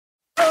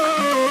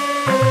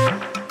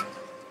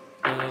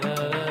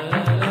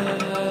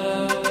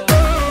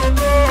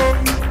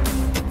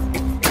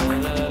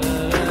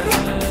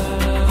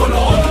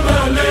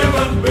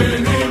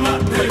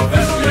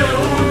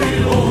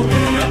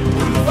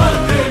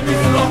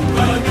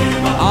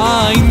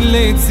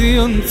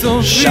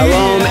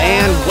Shalom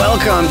and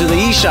welcome to the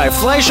Yishai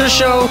Fleischer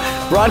Show,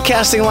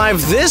 broadcasting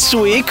live this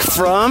week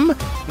from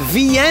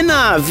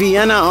Vienna,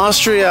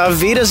 Austria.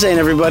 Wiedersehen,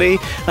 everybody.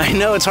 I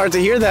know it's hard to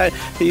hear that.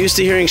 You're used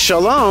to hearing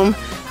Shalom,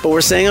 but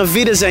we're saying a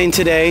Wiedersehen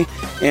today,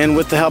 and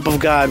with the help of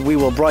God, we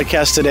will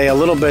broadcast today a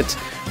little bit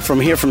from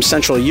here from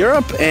Central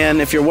Europe. And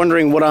if you're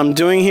wondering what I'm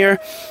doing here,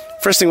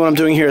 first thing what I'm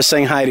doing here is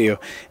saying hi to you.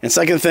 And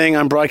second thing,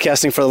 I'm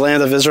broadcasting for the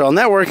Land of Israel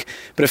Network.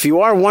 But if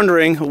you are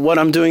wondering what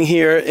I'm doing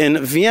here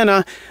in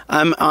Vienna,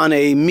 I'm on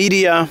a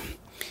media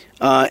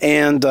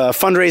and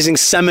fundraising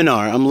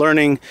seminar. I'm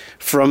learning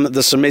from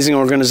this amazing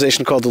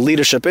organization called the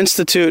Leadership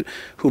Institute,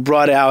 who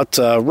brought out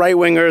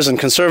right-wingers and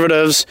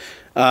conservatives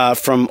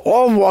from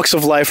all walks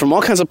of life, from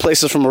all kinds of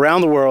places from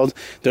around the world.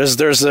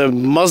 There's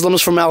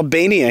Muslims from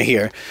Albania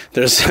here.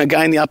 There's a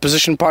guy in the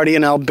opposition party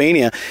in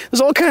Albania.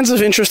 There's all kinds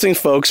of interesting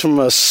folks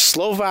from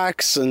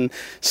Slovaks and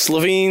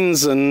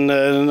Slovenes and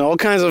all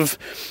kinds of,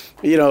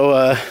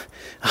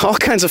 all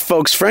kinds of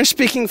folks,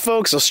 French-speaking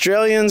folks,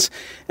 Australians,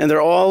 and they're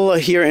all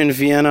here in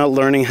Vienna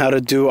learning how to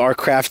do our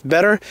craft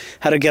better,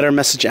 how to get our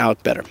message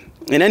out better.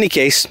 In any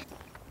case,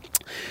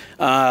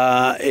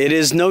 it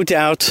is no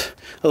doubt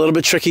a little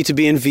bit tricky to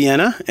be in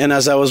Vienna, and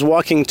as I was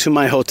walking to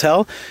my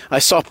hotel, I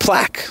saw a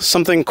plaque.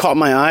 Something caught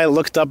my eye. I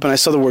looked up and I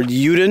saw the word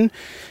Juden,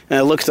 and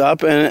I looked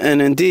up,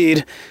 and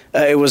indeed,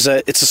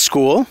 it's a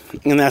school,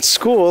 and that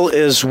school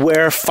is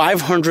where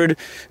 500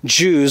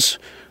 Jews,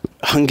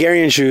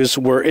 Hungarian Jews,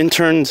 were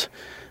interned.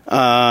 They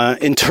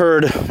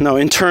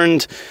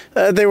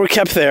were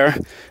kept there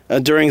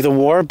during the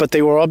war, but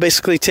they were all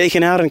basically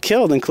taken out and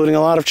killed, including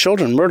a lot of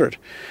children, murdered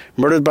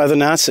by the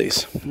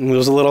Nazis. And there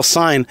was a little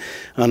sign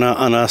on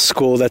a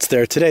school that's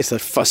there today. So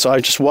I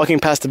was just walking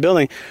past the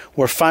building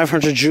where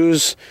 500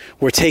 Jews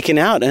were taken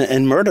out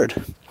and murdered.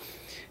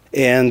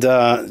 And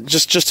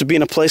just to be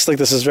in a place like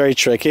this is very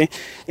tricky.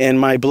 And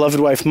my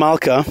beloved wife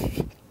Malka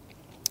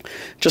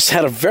just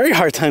had a very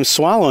hard time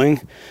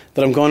swallowing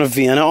that I'm going to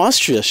Vienna,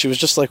 Austria. She was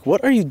just like,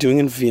 what are you doing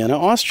in Vienna,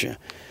 Austria?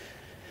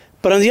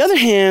 But on the other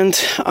hand,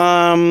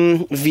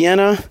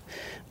 Vienna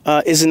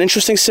is an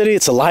interesting city.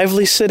 It's a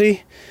lively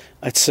city.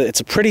 It's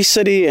a pretty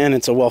city, and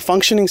it's a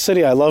well-functioning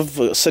city. I love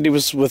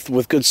cities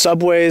with good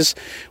subways,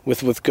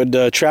 with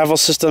good travel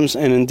systems,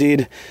 and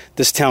indeed,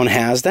 this town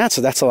has that,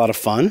 so that's a lot of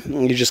fun.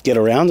 You just get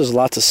around. There's a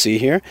lot to see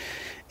here.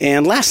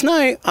 And last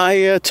night,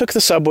 I took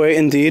the subway,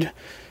 indeed,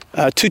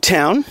 to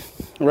town,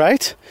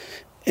 right?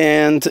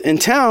 And in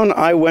town,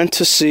 I went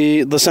to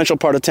see the central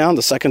part of town,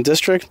 the second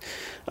district,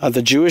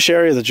 the Jewish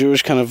area, the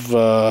Jewish kind of,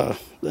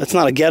 it's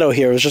not a ghetto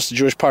here, it was just the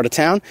Jewish part of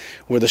town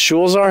where the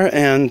shuls are.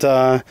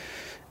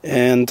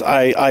 And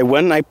I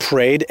went and I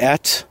prayed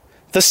at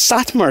the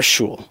Satmar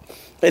shul.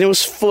 And it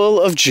was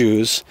full of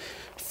Jews,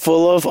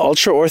 full of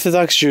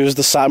ultra-Orthodox Jews,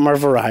 the Satmar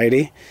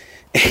variety.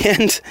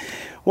 And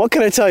what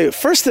can I tell you?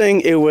 First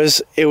thing, it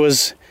was,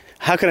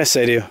 how can I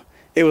say to you?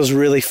 It was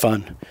really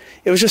fun.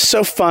 It was just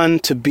so fun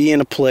to be in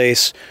a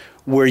place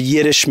where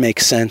Yiddish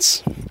makes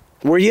sense.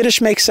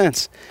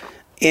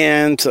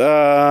 And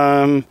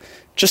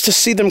just to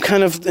see them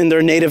kind of in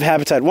their native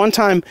habitat. One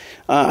time,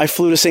 I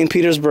flew to St.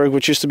 Petersburg,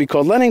 which used to be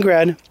called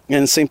Leningrad,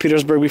 and St.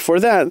 Petersburg before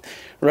that,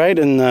 right?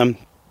 And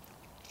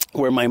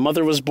where my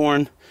mother was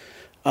born,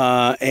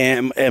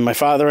 and my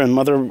father and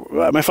mother.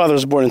 My father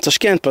was born in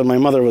Tashkent, but my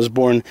mother was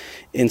born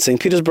in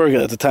St. Petersburg.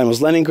 At the time, it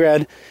was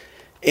Leningrad.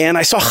 And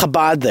I saw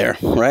Chabad there,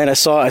 right? I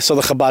saw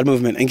the Chabad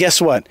movement. And guess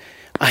what?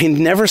 I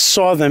never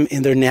saw them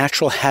in their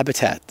natural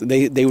habitat.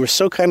 They were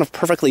so kind of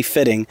perfectly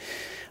fitting.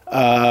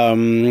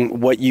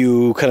 What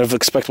you kind of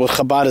expect, what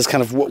Chabad is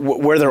kind of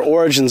where their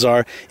origins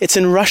are. It's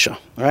in Russia,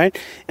 right?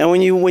 And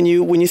when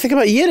you think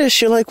about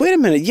Yiddish, you're like, wait a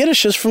minute,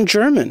 Yiddish is from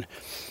German.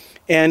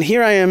 And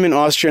here I am in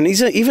Austria,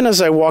 and even as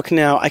I walk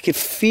now, I could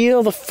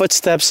feel the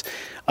footsteps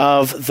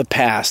of the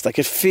past. I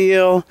could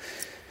feel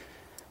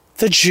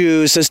the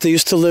Jews as they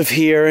used to live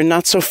here, and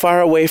not so far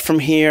away from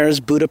here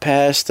is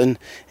Budapest and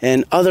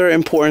other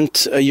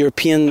important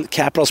European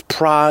capitals,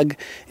 Prague.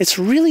 It's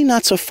really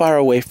not so far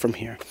away from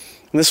here.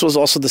 And this was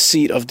also the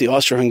seat of the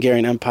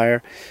Austro-Hungarian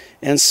Empire,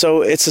 and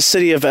so it's a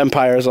city of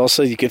empires.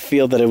 Also, you could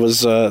feel that it was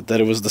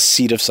the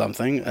seat of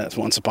something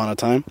once upon a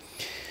time,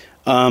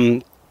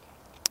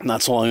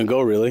 not so long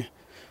ago, really.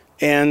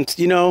 And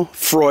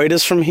Freud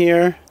is from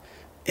here,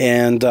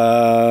 and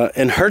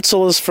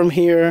Herzl is from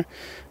here.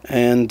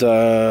 And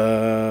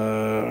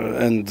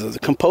the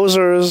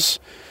composers,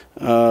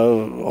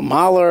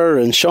 Mahler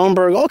and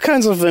Schoenberg, all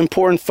kinds of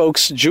important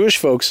folks, Jewish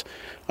folks,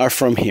 are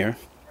from here.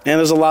 And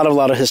there's a lot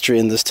of history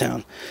in this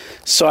town.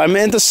 So I'm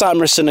in the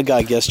Satmar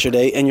synagogue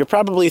yesterday, and you're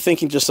probably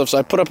thinking to yourself, so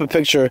I put up a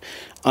picture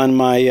on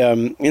my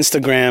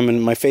Instagram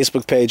and my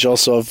Facebook page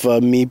also of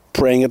me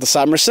praying at the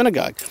Satmar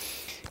synagogue.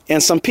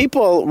 And some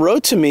people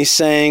wrote to me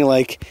saying,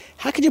 like,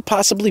 how could you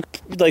possibly,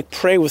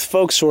 pray with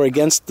folks who are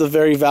against the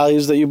very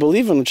values that you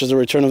believe in, which is the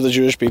return of the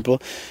Jewish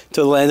people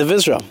to the land of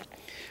Israel?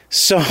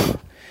 So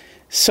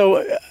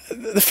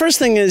the first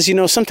thing is,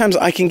 sometimes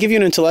I can give you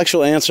an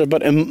intellectual answer,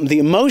 but the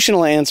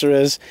emotional answer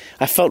is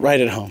I felt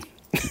right at home.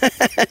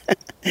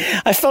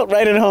 I felt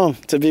right at home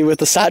to be with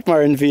the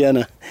Satmar in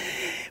Vienna.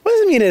 What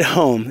does it mean at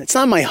home? It's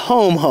not my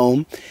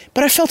home,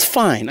 but I felt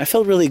fine. I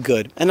felt really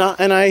good. And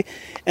I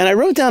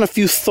wrote down a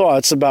few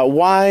thoughts about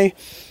why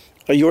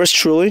yours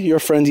truly, your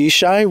friend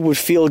Yishai, would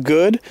feel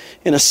good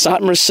in a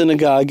Satmar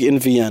synagogue in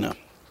Vienna.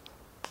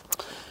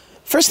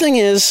 First thing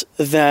is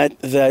that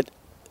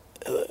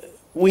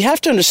we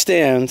have to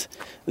understand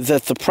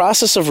that the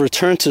process of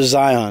return to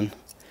Zion,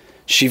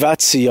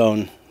 Shivat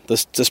Zion,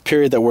 this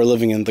period that we're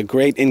living in, the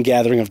great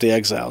ingathering of the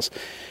exiles,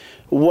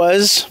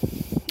 was,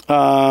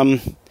 on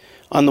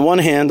the one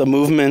hand, a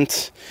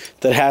movement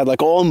that had,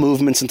 like all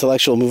movements,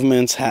 intellectual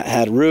movements,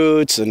 had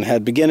roots and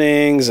had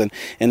beginnings and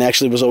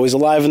actually was always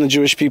alive in the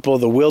Jewish people,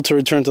 the will to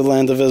return to the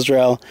land of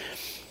Israel.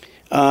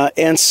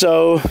 And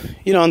so,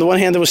 on the one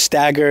hand, it was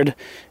staggered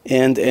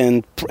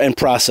and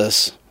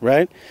process,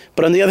 right?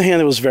 But on the other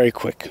hand, it was very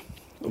quick.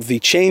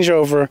 The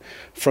changeover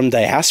from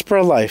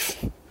diaspora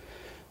life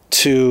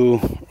to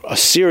a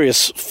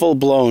serious,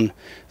 full-blown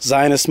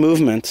Zionist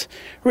movement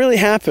really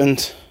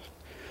happened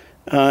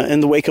in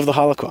the wake of the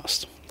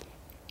Holocaust.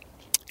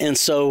 And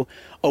so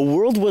a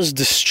world was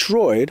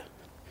destroyed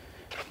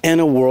and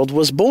a world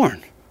was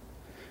born.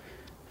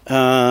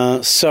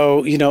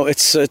 So,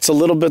 it's a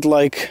little bit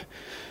like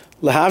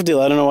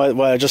Lahavdil. I don't know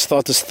why I just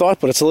thought this thought,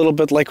 but it's a little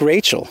bit like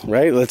Rachel,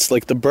 right? It's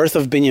like the birth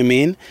of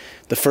Binyamin,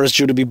 the first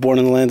Jew to be born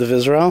in the land of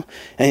Israel,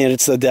 and yet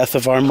it's the death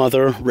of our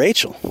mother,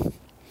 Rachel.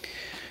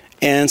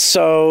 And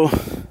so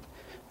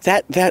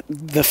that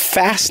the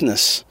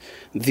fastness,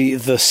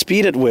 the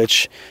speed at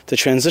which the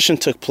transition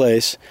took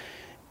place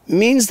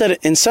means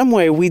that in some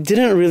way we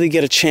didn't really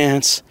get a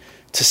chance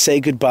to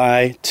say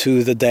goodbye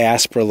to the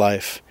diaspora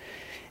life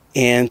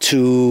and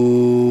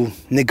to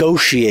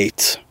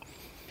negotiate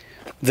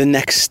the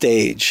next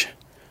stage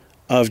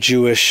of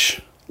Jewish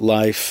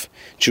life,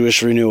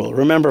 Jewish renewal.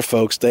 Remember,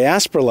 folks,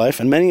 diaspora life,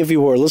 and many of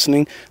you who are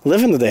listening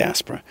live in the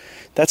diaspora.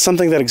 That's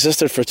something that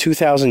existed for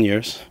 2,000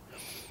 years.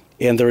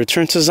 And the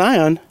return to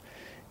Zion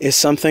is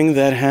something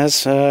that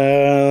has,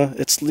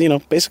 it's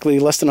basically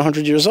less than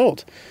 100 years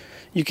old.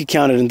 You could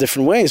count it in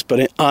different ways,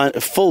 but on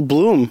full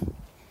bloom,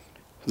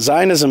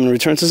 Zionism and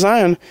return to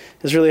Zion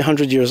is really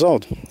 100 years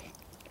old.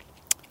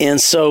 And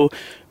so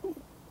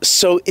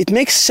it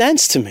makes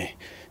sense to me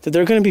that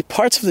there are going to be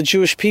parts of the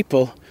Jewish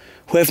people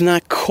who have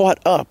not caught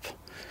up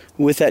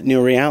with that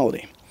new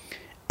reality.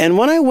 And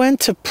when I went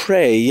to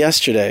pray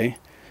yesterday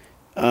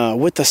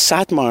with the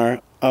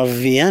Satmar of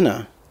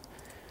Vienna,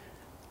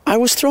 I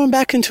was thrown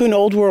back into an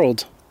old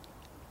world.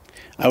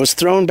 I was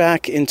thrown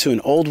back into an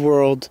old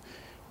world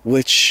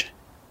which,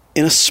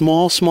 in a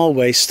small, small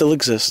way, still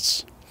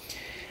exists.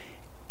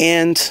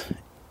 And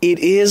it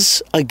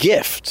is a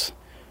gift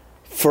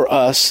for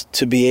us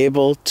to be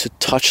able to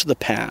touch the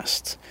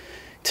past,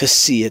 to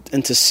see it,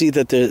 and to see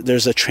that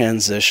there's a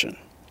transition.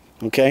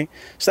 Okay?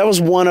 So that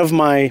was one of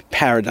my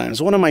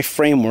paradigms, one of my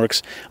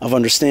frameworks of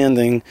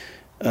understanding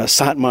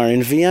Satmar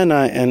in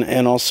Vienna,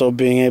 and also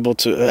being able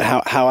to,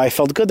 how I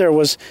felt good there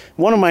was,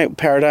 one of my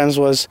paradigms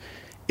was,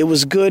 it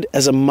was good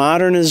as a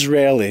modern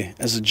Israeli,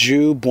 as a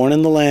Jew born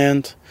in the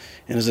land,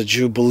 and as a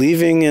Jew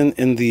believing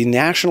in the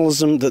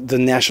nationalism, the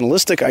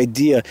nationalistic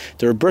idea,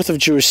 the rebirth of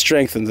Jewish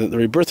strength and the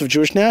rebirth of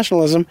Jewish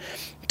nationalism,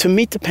 to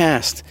meet the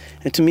past,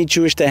 and to meet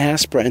Jewish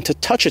diaspora, and to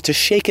touch it, to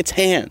shake its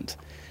hand,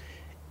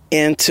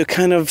 and to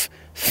kind of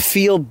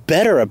feel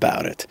better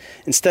about it.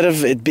 Instead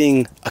of it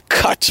being a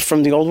cut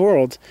from the old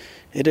world,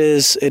 it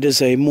is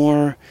a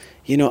more,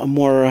 a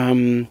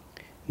more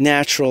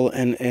natural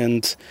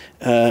and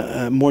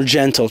more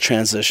gentle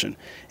transition.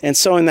 And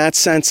so in that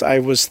sense, I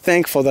was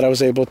thankful that I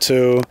was able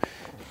to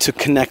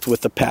connect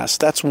with the past.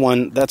 That's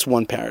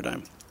one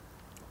paradigm.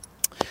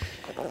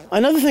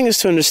 Another thing is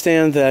to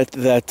understand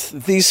that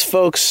these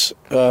folks,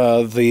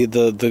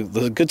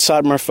 the good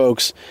Satmar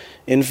folks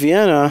in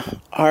Vienna,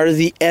 are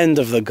the end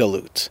of the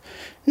Galut.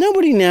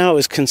 Nobody now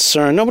is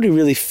concerned, nobody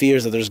really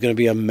fears that there's going to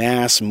be a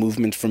mass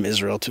movement from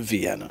Israel to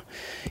Vienna.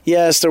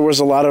 Yes, there was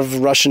a lot of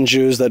Russian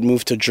Jews that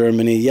moved to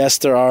Germany. Yes,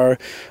 there are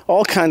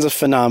all kinds of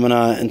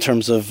phenomena in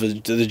terms of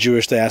the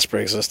Jewish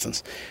diaspora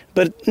existence.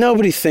 But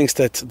nobody thinks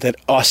that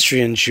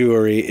Austrian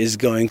Jewry is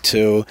going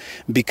to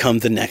become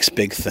the next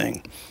big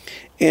thing.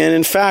 And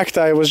in fact,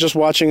 I was just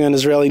watching an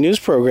Israeli news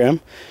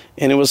program,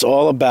 and it was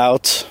all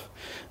about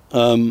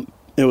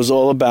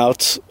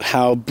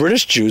how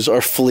British Jews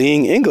are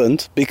fleeing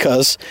England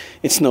because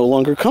it's no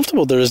longer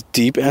comfortable. There is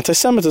deep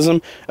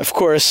anti-Semitism. Of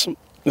course,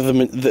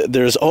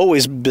 there's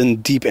always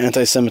been deep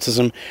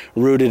anti-Semitism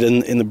rooted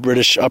in the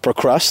British upper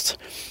crust.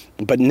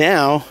 But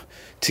now,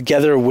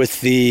 together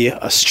with the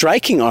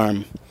striking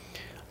arm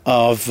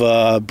of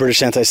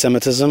British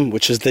anti-Semitism,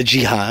 which is the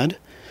jihad,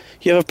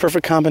 you have a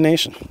perfect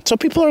combination. So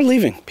people are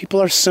leaving.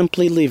 People are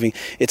simply leaving.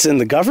 It's in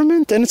the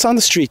government and it's on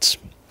the streets,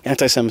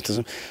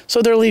 anti-Semitism.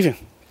 So they're leaving.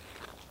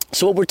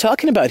 So what we're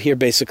talking about here,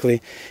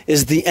 basically,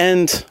 is the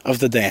end of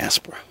the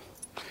diaspora.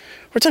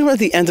 We're talking about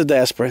the end of the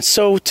diaspora.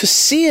 So to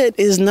see it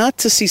is not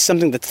to see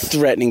something that's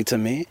threatening to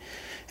me.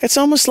 It's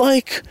almost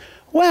like,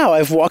 wow,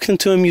 I've walked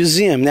into a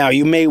museum. Now,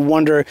 you may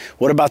wonder,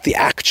 what about the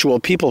actual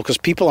people? Because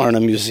people aren't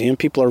a museum.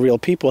 People are real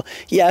people.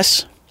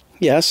 Yes.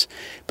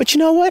 But you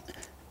know what?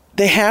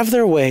 They have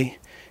their way.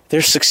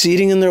 They're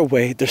succeeding in their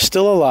way. They're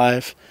still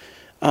alive.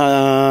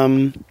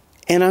 And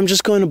I'm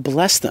just going to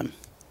bless them.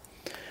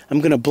 I'm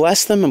going to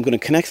bless them, I'm going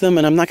to connect them,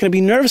 and I'm not going to be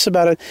nervous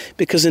about it,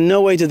 because in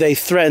no way do they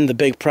threaten the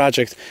big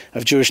project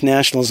of Jewish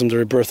nationalism, the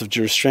rebirth of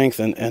Jewish strength,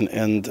 and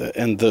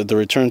the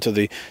return to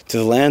the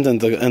land and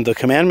the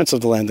commandments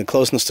of the land and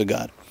closeness to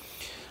God.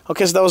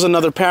 Okay, so that was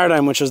another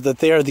paradigm, which is that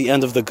they are the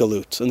end of the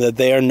galut, and that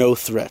they are no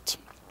threat.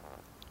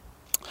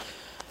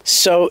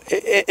 So,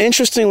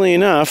 interestingly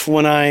enough,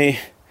 when I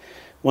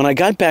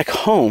got back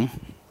home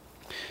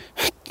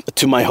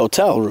to my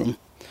hotel room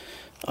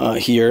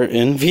here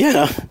in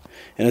Vienna,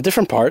 in a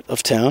different part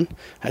of town,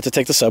 I had to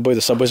take the subway.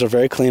 The subways are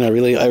very clean. I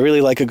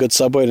really like a good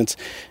subway, and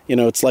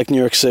it's like New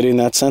York City in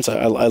that sense.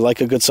 I like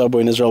a good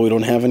subway in Israel. We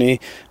don't have any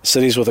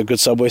cities with a good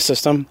subway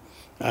system,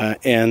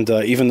 and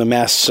even the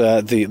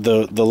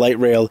the light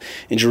rail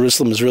in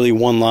Jerusalem is really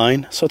one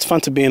line. So it's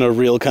fun to be in a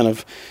real kind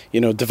of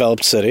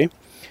developed city.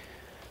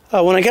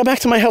 When I got back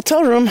to my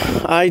hotel room,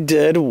 I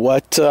did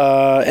what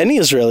any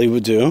Israeli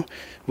would do,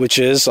 which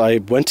is I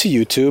went to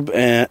YouTube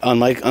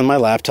on my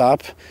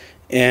laptop,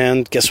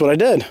 and guess what I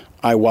did?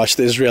 I watched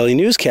the Israeli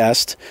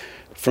newscast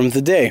from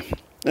the day.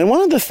 And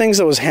one of the things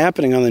that was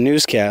happening on the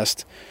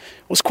newscast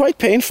was quite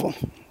painful.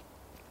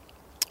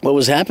 What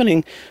was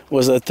happening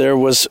was that there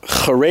was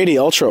Haredi,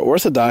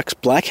 ultra-Orthodox,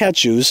 black hat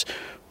Jews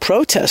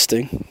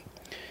protesting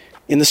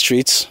in the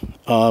streets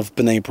of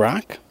Bnei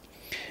Brak.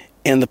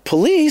 And the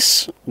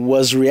police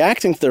was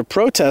reacting to their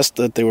protest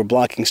that they were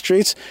blocking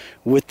streets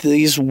with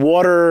these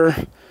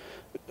water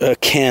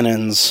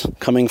cannons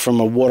coming from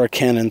a water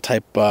cannon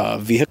type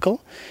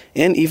vehicle,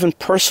 and even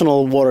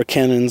personal water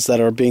cannons that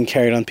are being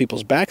carried on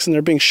people's backs, and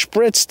they're being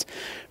spritzed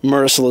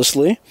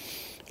mercilessly.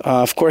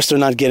 Of course, they're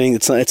not getting,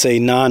 it's a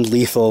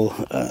non-lethal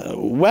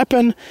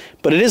weapon,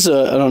 but it is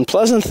an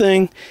unpleasant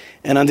thing.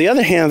 And on the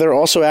other hand, they're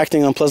also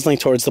acting unpleasantly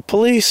towards the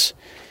police,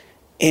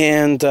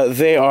 and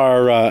they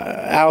are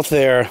out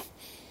there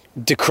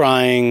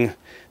decrying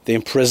the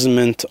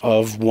imprisonment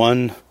of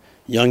one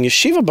young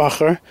yeshiva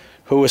bacher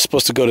who was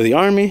supposed to go to the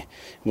army,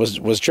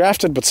 was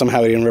drafted, but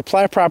somehow he didn't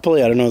reply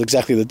properly. I don't know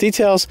exactly the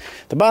details.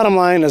 The bottom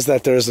line is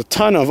that there's a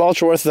ton of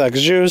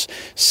ultra-Orthodox Jews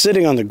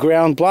sitting on the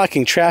ground,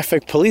 blocking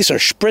traffic. Police are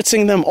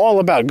spritzing them, all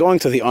about going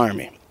to the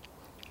army.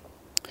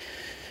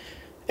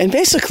 And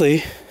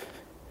basically,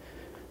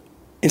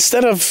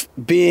 instead of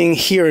being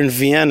here in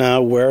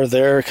Vienna, where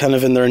they're kind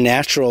of in their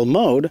natural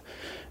mode,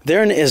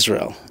 they're in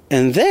Israel.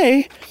 And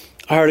they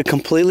are at a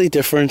completely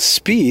different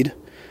speed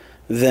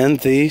than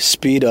the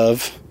speed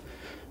of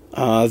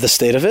the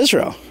state of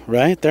Israel,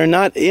 right? They're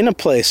not in a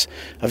place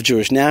of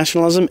Jewish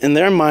nationalism. In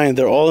their mind,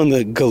 they're all in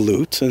the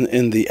galut,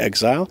 in the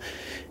exile.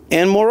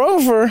 And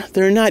moreover,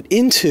 they're not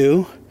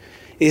into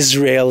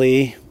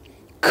Israeli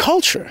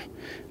culture.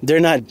 They're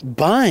not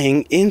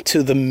buying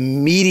into the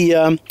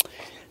media.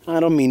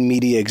 I don't mean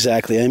media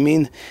exactly. I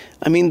mean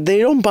they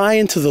don't buy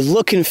into the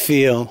look and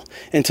feel,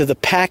 into the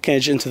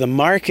package, into the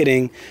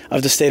marketing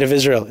of the state of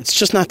Israel. It's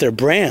just not their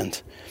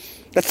brand.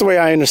 That's the way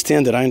I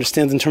understand it. I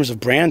understand in terms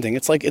of branding.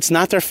 It's like it's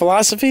not their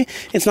philosophy,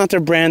 it's not their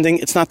branding,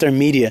 it's not their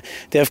media.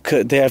 They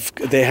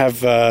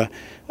have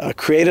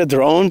created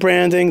their own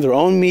branding, their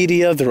own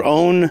media, their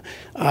own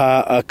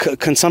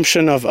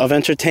consumption of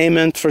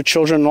entertainment for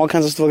children and all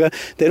kinds of stuff like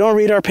that. They don't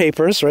read our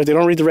papers, right? They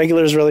don't read the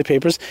regular Israeli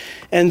papers,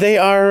 and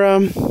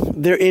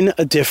they're in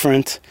a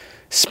different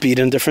speed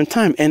and different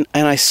time. And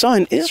I saw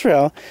in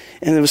Israel,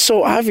 and it was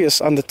so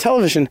obvious on the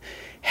television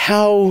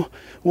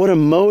what a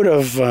mode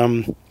of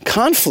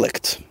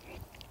conflict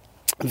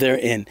they're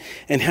in,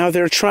 and how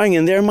they're trying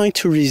in their mind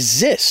to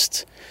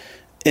resist,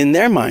 in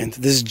their mind,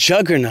 this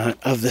juggernaut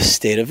of the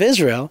state of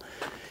Israel,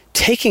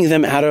 taking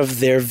them out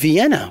of their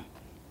Vienna.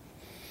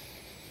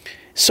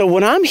 So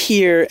when I'm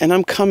here and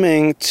I'm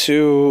coming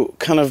to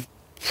kind of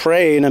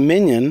pray in a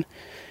minyan,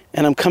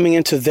 and I'm coming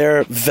into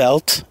their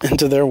Welt,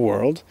 into their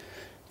world,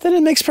 then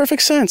it makes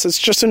perfect sense. It's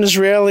just an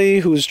Israeli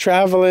who's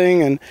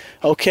traveling, and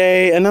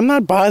I'm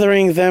not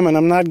bothering them, and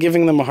I'm not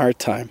giving them a hard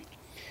time.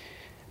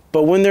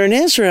 But when they're in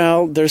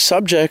Israel, they're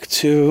subject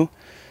to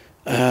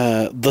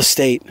the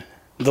state,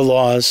 the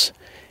laws,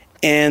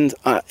 and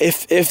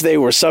if they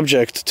were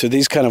subject to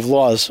these kind of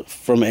laws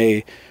from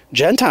a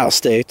Gentile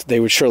state, they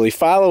would surely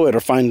follow it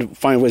or find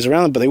ways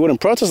around it, but they wouldn't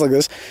protest like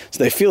this,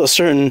 so they feel a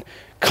certain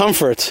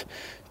comfort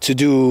to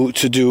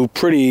do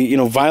pretty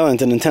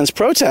violent and intense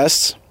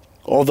protests,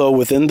 although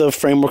within the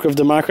framework of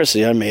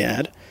democracy, I may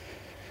add.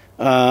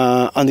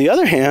 On the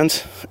other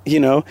hand,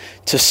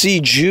 to see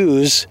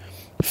Jews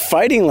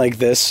fighting like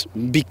this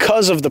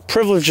because of the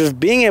privilege of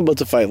being able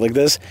to fight like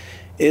this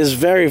is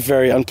very,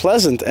 very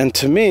unpleasant. And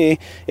to me,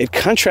 it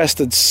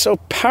contrasted so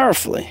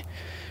powerfully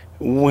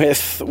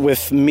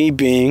with me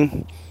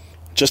being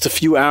just a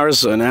few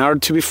hours, an hour or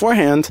two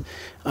beforehand,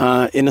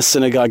 in a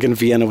synagogue in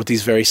Vienna with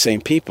these very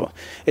same people.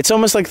 It's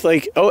almost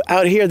like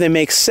out here they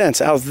make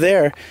sense. Out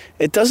there,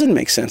 it doesn't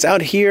make sense.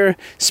 Out here,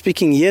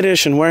 speaking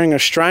Yiddish and wearing a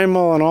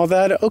shtreimel and all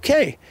that,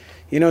 okay,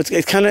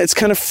 it's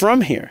kind of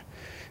from here.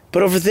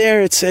 But over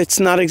there, it's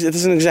not. It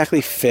doesn't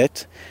exactly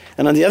fit.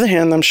 And on the other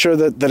hand, I'm sure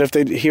that if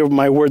they hear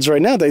my words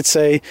right now, they'd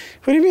say,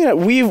 "What do you mean?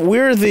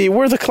 We're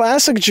the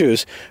classic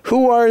Jews.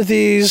 Who are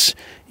these,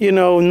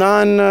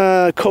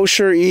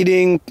 non-kosher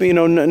eating,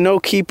 no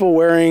kippah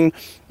wearing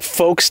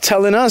folks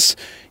telling us,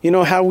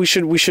 how we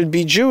should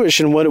be Jewish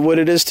and what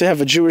it is to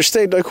have a Jewish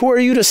state? Like, who are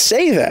you to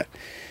say that?"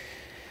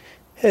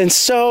 And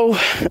so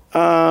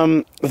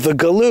the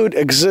galut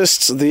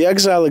exists. The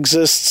exile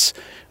exists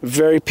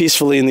very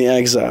peacefully in the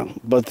exile,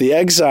 but the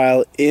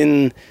exile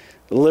in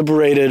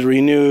liberated,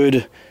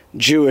 renewed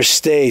Jewish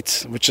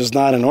state, which is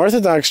not an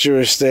Orthodox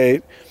Jewish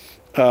state,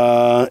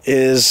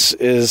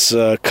 is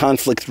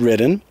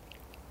conflict-ridden.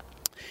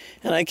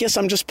 And I guess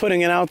I'm just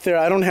putting it out there.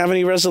 I don't have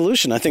any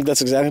resolution. I think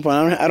that's exactly the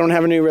point. I don't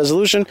have any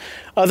resolution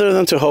other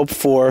than to hope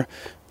for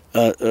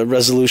a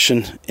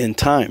resolution in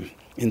time.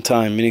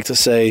 Meaning to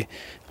say,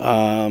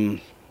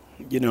 one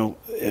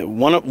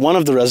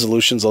of the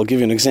resolutions, I'll give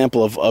you an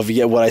example of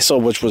what I saw,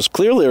 which was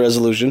clearly a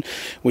resolution,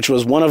 which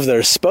was one of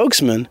their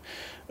spokesmen,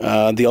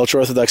 the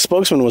ultra-Orthodox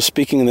spokesman, was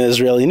speaking in the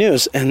Israeli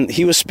news, and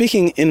he was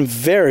speaking in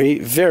very,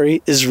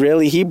 very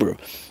Israeli Hebrew.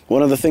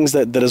 One of the things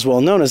that is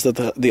well known is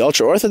that the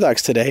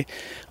ultra-Orthodox today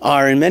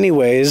are in many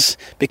ways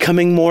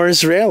becoming more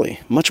Israeli,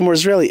 much more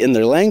Israeli in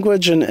their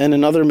language and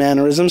in other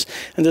mannerisms.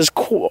 And there's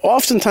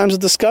oftentimes a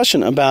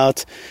discussion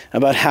about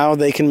how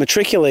they can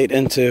matriculate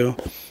into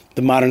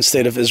the modern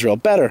state of Israel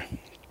better.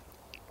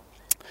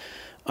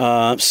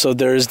 So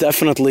there is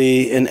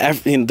definitely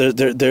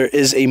there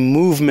is a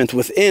movement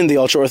within the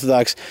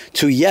ultra-Orthodox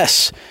to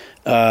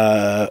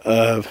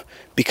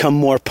become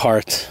more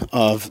part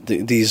of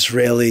the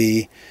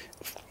Israeli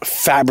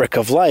fabric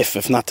of life,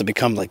 if not to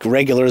become like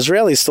regular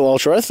Israelis, still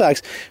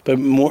ultra-Orthodox, but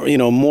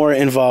more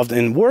involved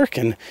in work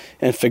and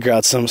figure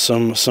out some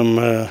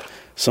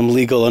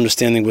legal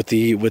understanding with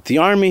the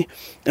army.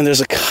 And there's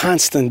a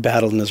constant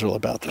battle in Israel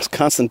about this,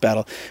 constant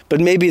battle.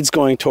 But maybe it's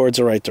going towards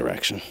the right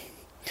direction.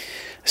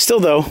 Still,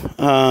 though,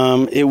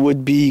 it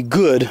would be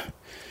good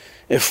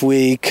if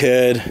we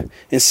could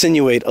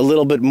instill a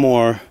little bit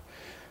more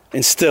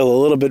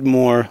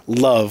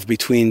love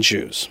between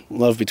Jews.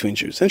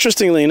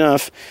 Interestingly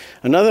enough,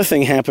 another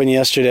thing happened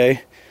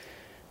yesterday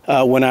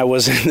when I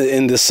was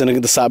in the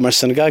synagogue, the Satmar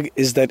synagogue,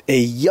 is that a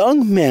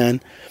young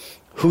man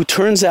who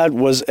turns out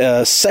was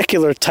a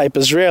secular type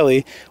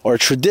Israeli, or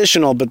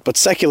traditional, but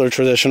secular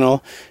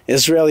traditional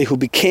Israeli, who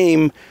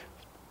became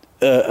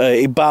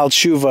a Baal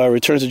Tshuva,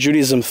 returned to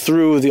Judaism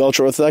through the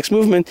ultra-Orthodox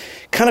movement,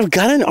 kind of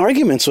got in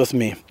arguments with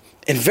me.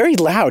 And very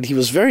loud. He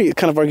was very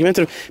kind of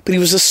argumentative, but he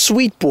was a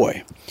sweet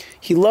boy.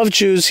 He loved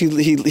Jews, he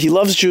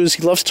loves Jews,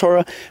 he loves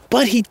Torah,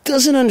 but he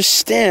doesn't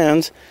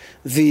understand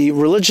the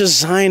religious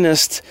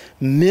Zionist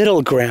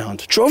middle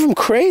ground. Drove him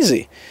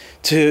crazy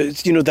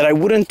that I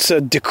wouldn't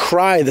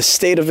decry the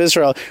state of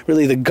Israel,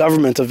 really the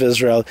government of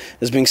Israel,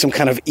 as being some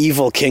kind of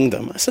evil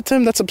kingdom. I said to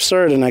him, that's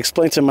absurd, and I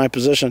explained to him my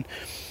position.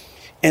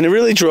 And it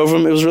really drove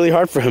him. It was really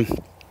hard for him.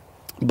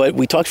 But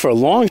we talked for a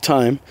long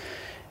time.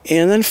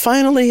 And then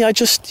finally, I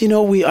just,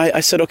 I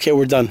said, okay,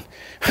 we're done.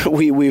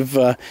 We've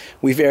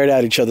aired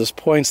out each other's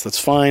points. That's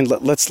fine.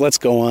 Let's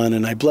go on.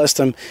 And I blessed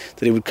him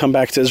that he would come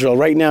back to Israel.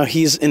 Right now,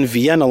 he's in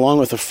Vienna along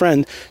with a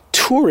friend,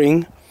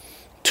 touring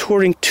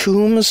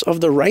tombs of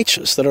the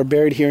righteous that are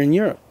buried here in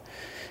Europe.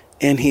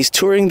 And he's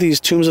touring these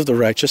tombs of the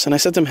righteous. And I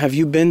said to him, have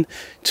you been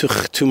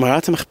to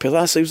Marat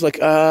Machpelah? So he was like,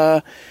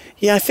 yeah,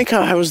 I think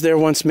I was there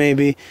once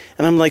maybe.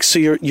 And I'm like, so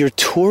you're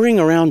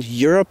touring around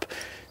Europe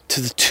to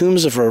the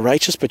tombs of our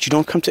righteous, but you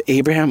don't come to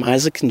Abraham,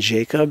 Isaac, and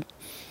Jacob?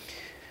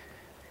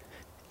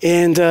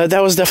 And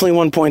that was definitely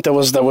one point that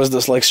was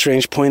this like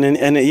strange point.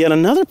 And yet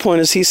another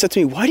point is he said to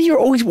me, why do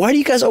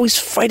you guys always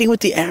fighting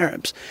with the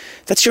Arabs?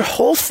 That's your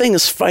whole thing,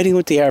 is fighting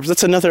with the Arabs.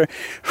 That's another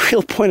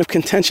real point of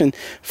contention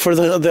for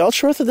the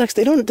ultra-Orthodox.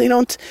 They're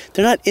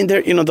not in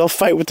there, they'll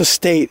fight with the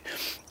state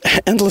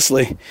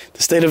endlessly,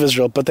 the state of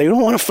Israel, but they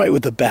don't want to fight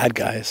with the bad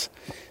guys.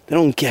 They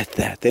don't get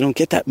that. They don't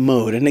get that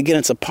mode. And again,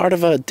 it's a part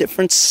of a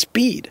different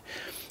speed.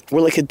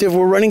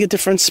 We're running at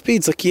different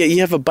speeds. Like, you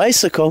have a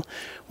bicycle.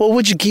 Well,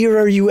 which gear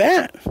are you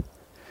at?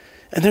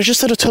 And they're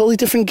just at a totally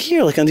different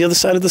gear, like on the other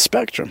side of the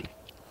spectrum.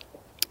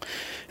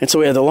 And so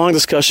we had a long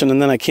discussion,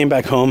 and then I came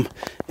back home,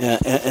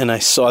 and I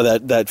saw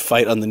that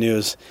fight on the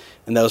news,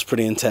 and that was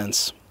pretty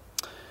intense.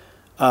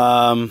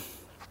 Let's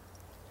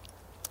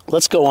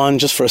go on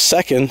just for a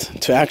second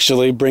to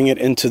actually bring it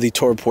into the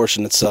Torah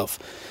portion itself.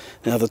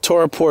 Now, the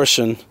Torah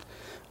portion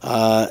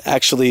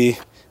actually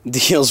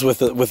deals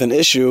with an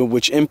issue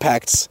which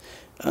impacts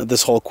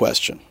this whole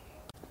question.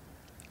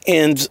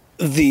 And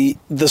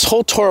this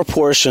whole Torah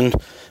portion,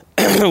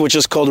 which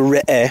is called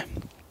Re'eh,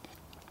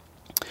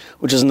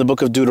 which is in the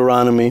book of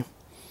Deuteronomy,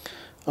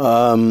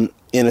 in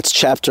its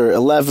chapter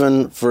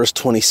 11, verse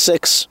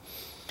 26.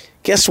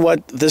 Guess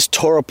what this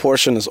Torah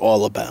portion is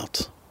all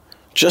about?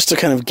 just to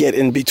kind of get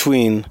in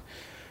between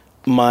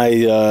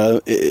my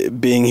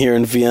being here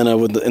in Vienna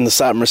in the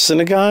Satmar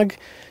synagogue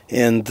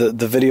and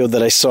the video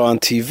that I saw on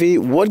TV.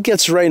 What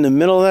gets right in the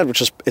middle of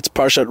that, it's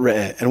Parshat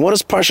Re'eh. And what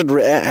does Parshat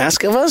Re'eh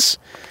ask of us?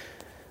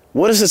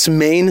 What is its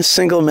main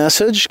single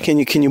message? Can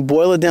you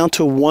boil it down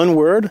to one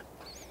word?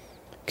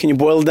 Can you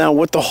boil it down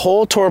with the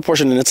whole Torah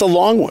portion? And it's a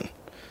long one.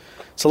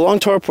 It's a long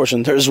Torah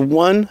portion. There's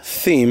one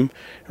theme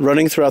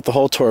running throughout the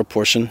whole Torah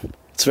portion.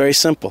 It's very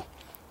simple.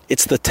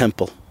 It's the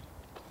temple.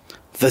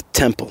 The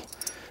temple.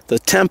 The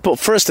temple,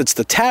 first it's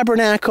the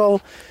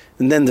tabernacle,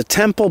 and then the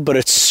temple, but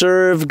it's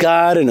serve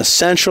God in a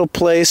central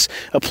place,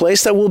 a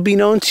place that will be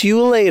known to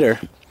you later.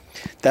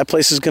 That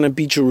place is going to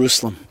be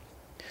Jerusalem.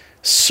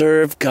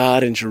 Serve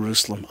God in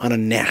Jerusalem on a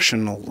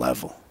national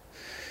level.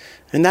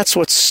 And that's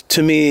what's,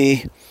 to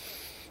me,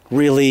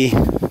 really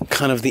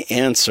kind of the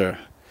answer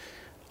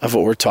of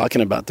what we're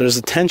talking about. There's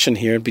a tension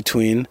here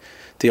between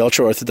the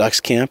ultra-Orthodox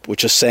camp,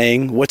 which is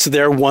saying, what's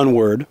their one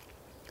word?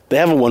 They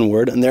have a one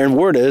word, and their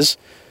word is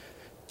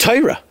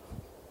Torah.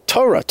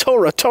 Torah,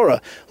 Torah,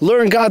 Torah.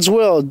 Learn God's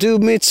will. Do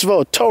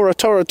mitzvot. Torah,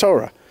 Torah,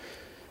 Torah.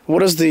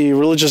 What is the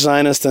religious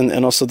Zionist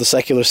and also the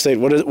secular state?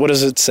 What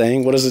is it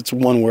saying? What is its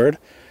one word?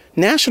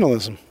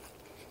 Nationalism.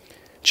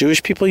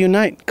 Jewish people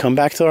unite. Come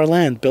back to our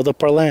land. Build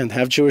up our land.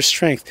 Have Jewish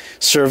strength.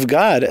 Serve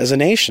God as a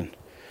nation.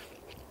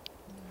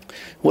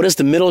 What is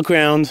the middle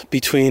ground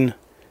between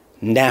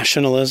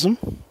nationalism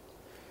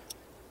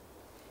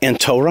and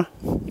Torah?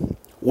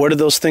 Where do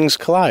those things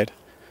collide?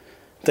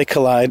 They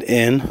collide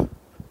in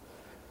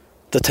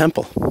the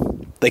temple.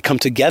 They come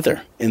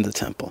together in the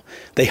temple.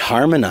 They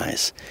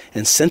harmonize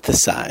and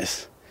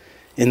synthesize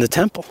in the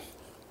temple,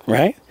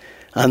 right?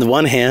 On the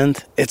one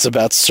hand, it's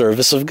about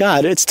service of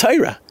God. It's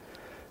Torah.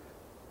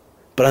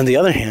 But on the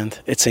other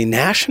hand, it's a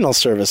national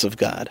service of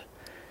God,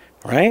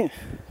 right?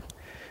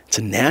 It's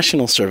a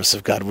national service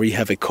of God where you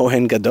have a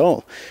Kohen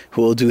Gadol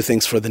who will do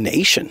things for the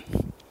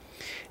nation,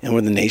 and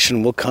where the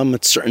nation will come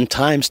at certain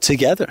times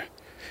together.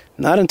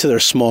 Not into their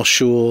small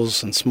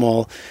shuls and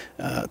small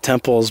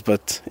temples,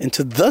 but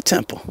into the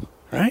temple,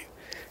 right?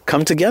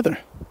 Come together.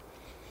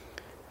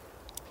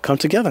 Come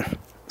together.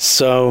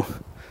 So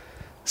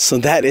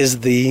that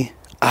is the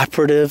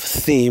operative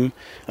theme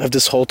of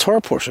this whole Torah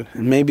portion.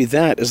 And maybe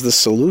that is the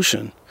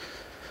solution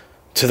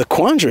to the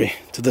quandary,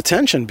 to the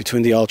tension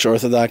between the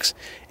ultra-Orthodox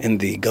and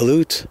the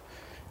Galut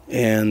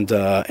and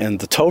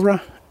the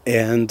Torah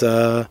and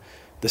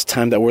this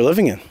time that we're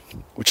living in,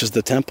 which is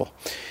the temple.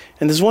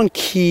 And there's one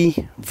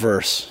key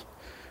verse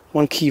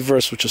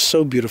which is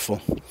so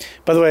beautiful.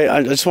 By the way,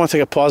 I just want to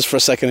take a pause for a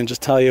second and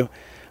just tell you,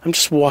 I'm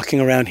just walking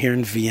around here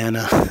in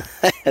Vienna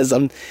as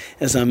I'm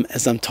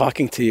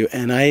talking to you,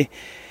 and I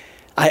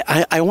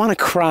want to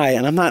cry,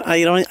 and I'm not.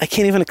 I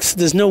can't even.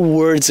 There's no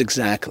words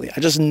exactly.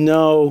 I just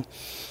know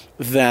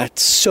that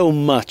so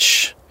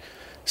much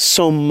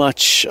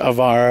of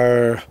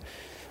our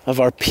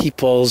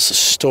people's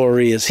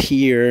story is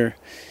here,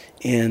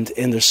 and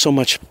there's so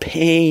much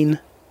pain.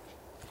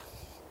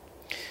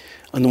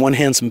 On the one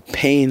hand, some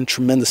pain,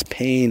 tremendous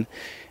pain,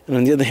 and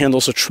on the other hand,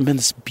 also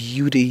tremendous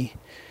beauty.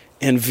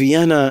 And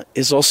Vienna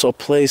is also a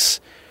place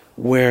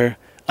where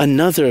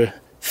another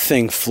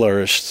thing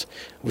flourished,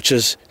 which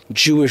is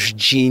Jewish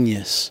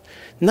genius.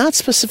 Not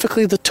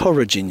specifically the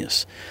Torah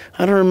genius.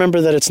 I don't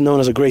remember that it's known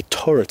as a great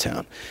Torah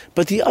town,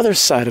 but the other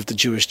side of the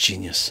Jewish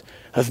genius,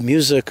 of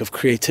music, of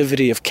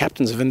creativity, of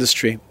captains of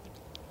industry,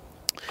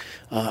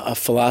 of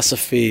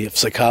philosophy, of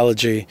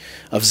psychology,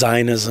 of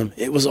Zionism.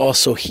 It was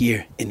also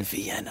here in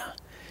Vienna.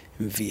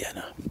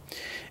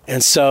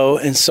 And so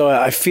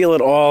I feel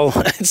it all.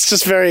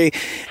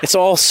 It's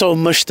all so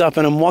mushed up,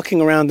 and I'm walking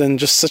around in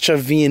just such a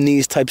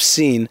Viennese type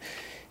scene.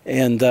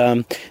 And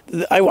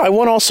I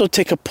want to also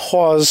take a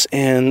pause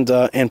and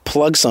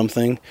plug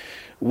something,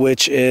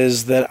 which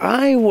is that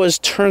I was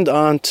turned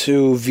on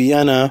to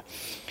Vienna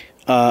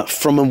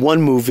from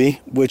one movie,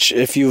 which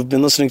if you've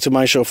been listening to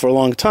my show for a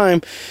long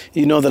time,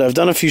 you know that I've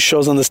done a few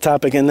shows on this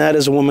topic, and that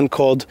is a woman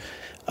called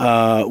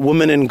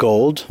Woman in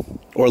Gold,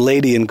 or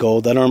Lady in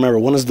Gold. I don't remember.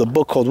 One is the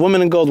book called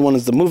Woman in Gold, one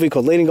is the movie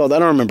called Lady in Gold. I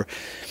don't remember.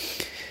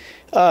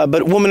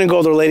 But Woman in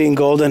Gold or Lady in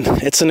Gold, and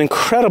it's an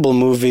incredible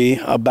movie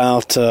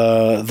about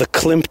a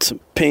Klimt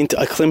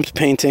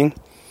painting.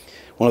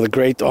 One of the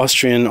great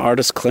Austrian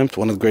artists, Klimt,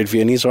 one of the great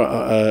Viennese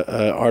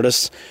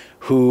artists,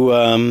 who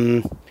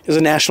is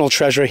a national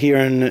treasure here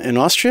in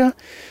Austria,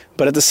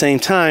 but at the same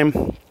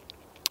time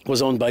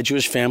was owned by a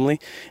Jewish family,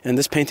 and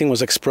this painting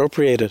was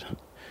expropriated.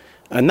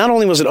 Not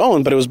only was it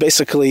owned, but it was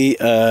basically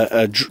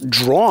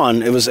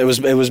drawn. It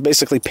was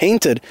basically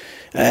painted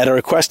at a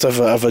request at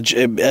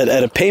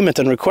a payment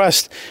and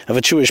request of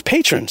a Jewish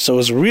patron. So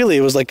it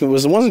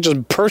wasn't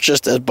just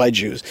purchased by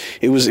Jews.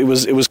 It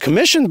was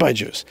commissioned by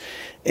Jews,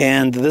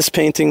 and this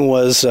painting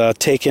was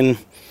taken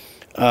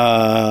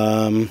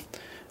by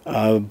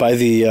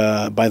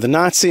the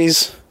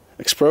Nazis,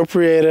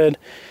 expropriated.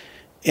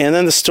 And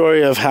then the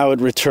story of how it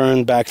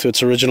returned back to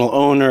its original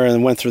owner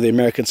and went through the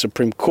American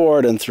Supreme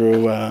Court and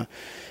through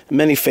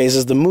many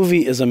phases. The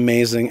movie is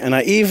amazing, and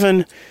I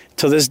even,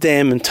 to this day,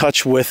 am in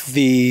touch with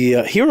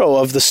the hero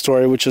of the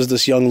story, which is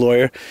this young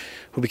lawyer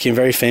who became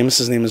very famous.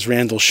 His name is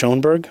Randall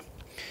Schoenberg,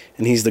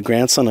 and he's the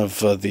grandson of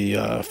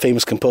the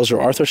famous composer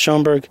Arthur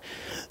Schoenberg.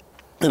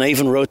 And I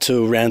even wrote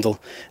to Randall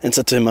and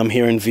said to him, "I'm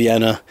here in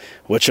Vienna.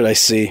 What should I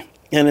see?"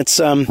 And it's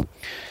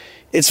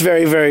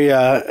very, very.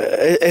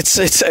 Let's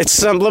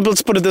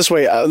put it this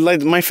way: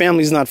 like, my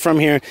family's not from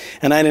here,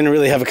 and I didn't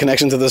really have a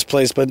connection to this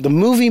place. But the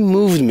movie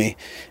moved me,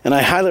 and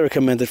I highly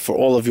recommend it for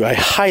all of you. I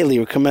highly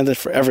recommend it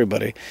for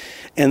everybody.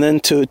 And then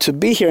to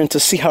be here and to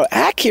see how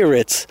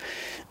accurate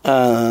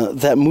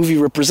that movie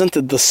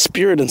represented the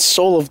spirit and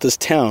soul of this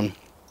town,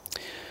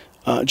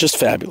 just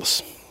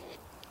fabulous.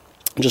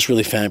 Just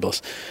really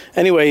fabulous.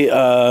 Anyway,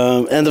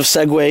 end of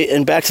segue,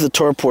 and back to the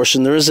Torah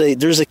portion. There's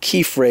a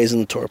key phrase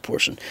in the Torah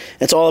portion.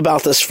 It's all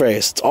about this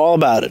phrase. It's all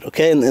about it,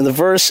 okay? And the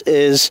verse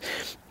is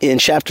in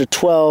chapter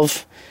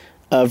 12,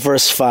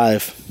 verse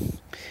 5.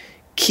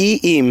 Ki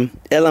im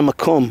el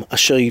hamakom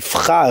asher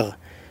yivchar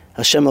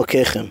Hashem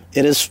Elokechem.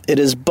 It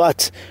is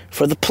but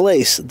for the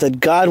place that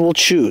God will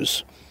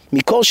choose.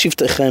 Mikol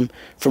shiftechem,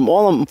 from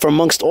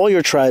amongst all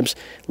your tribes,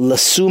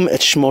 lasum et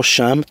shmo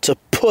sham, to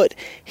put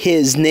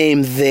his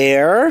name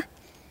there.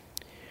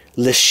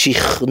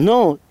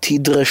 Leshichno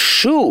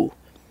tidrashu.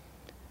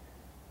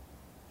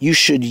 You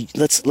should,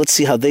 let's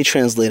see how they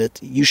translate it.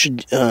 You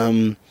should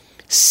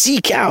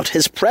seek out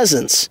his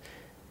presence.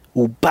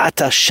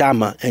 Ubata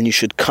shama, and you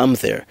should come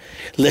there.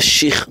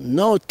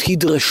 Leshichno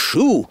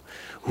tidrashu,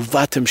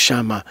 uvatem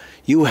shama.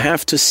 You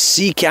have to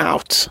seek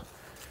out.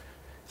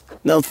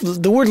 Now,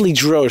 the word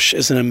lidrosh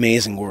is an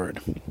amazing word,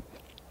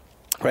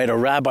 right? A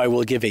rabbi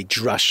will give a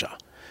drasha.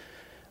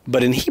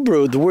 But in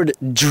Hebrew, the word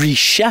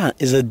drisha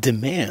is a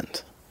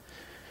demand.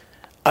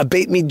 A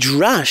beit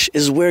midrash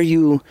is where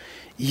you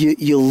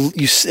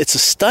it's a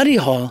study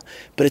hall,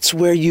 but it's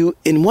where you,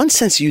 in one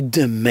sense, you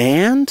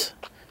demand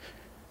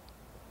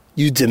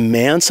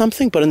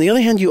something, but on the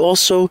other hand, you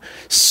also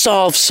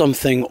solve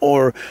something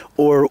or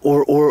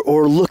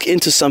look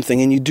into something,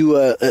 and you do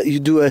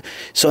a.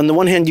 So on the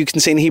one hand, you can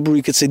say in Hebrew,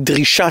 you could say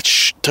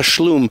drishat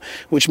tashlum,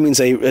 which means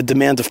a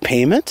demand of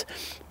payment,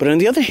 but on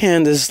the other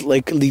hand, is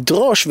like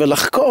lidrosh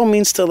velachkor,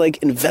 means to like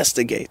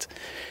investigate,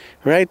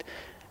 right?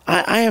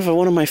 I have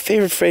one of my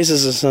favorite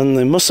phrases is on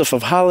the Musaf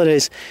of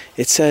holidays.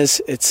 It says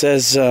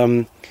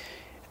Tovu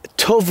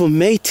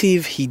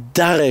meitiv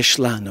hidaresh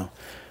lano.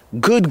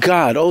 Good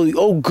God,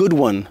 oh good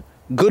one,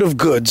 good of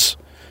goods,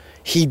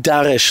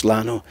 hidaresh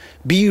lano.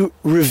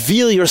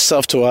 Reveal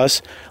yourself to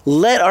us.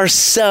 Let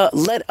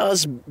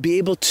us be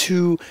able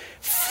to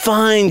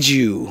find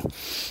you.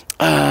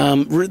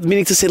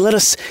 Meaning to say,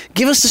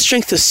 give us the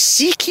strength to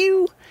seek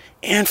you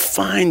and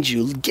find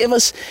you. Give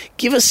us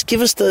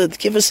hidaresh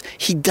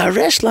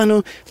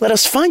lano. Let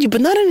us find you,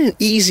 but not in an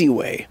easy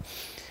way.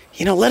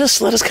 Let us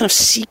kind of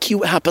seek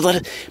you out,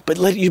 but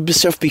let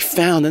yourself be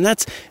found. And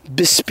that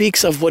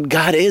bespeaks of what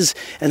God is.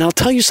 And I'll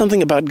tell you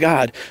something about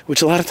God,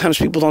 which a lot of times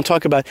people don't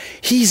talk about.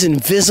 He's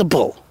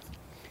invisible.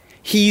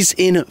 He's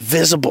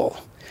invisible.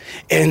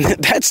 And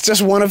that's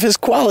just one of his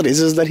qualities,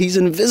 is that he's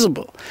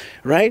invisible,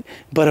 right?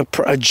 But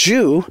a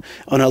Jew,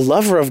 and a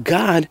lover of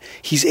God,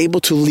 he's able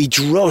to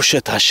lidrosh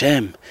et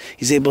Hashem.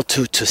 He's able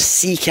to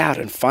seek out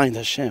and find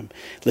Hashem.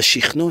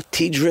 L'shichno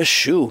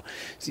tidreshu.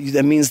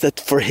 That means that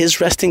for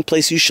his resting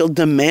place, you shall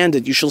demand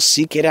it. You shall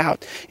seek it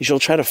out. You shall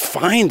try to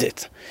find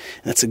it.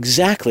 And that's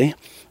exactly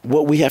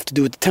what we have to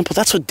do at the temple.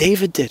 That's what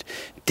David did.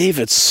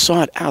 David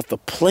sought out the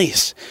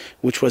place,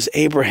 which was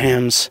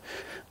Abraham's...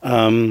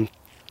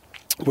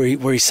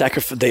 where he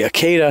sacrificed the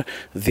Akedah,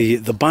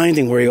 the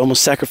binding, where he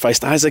almost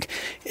sacrificed Isaac.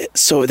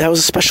 So that was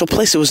a special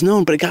place. It was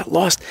known, but it got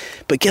lost.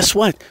 But guess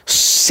what?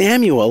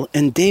 Samuel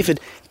and David,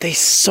 they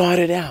sought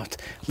it out.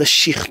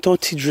 L'shichto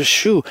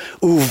tidreshu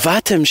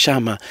uvatem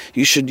shama.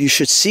 You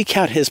should seek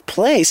out his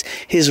place,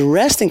 his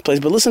resting place.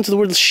 But listen to the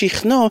word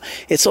l'shichno.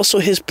 It's also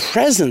his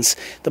presence,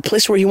 the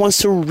place where he wants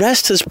to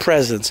rest his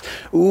presence.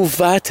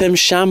 Uvatem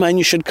shama, and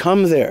you should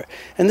come there.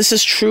 And this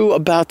is true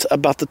about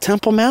the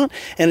Temple Mount,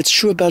 and it's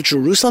true about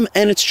Jerusalem,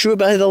 and it's true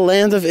about the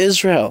land of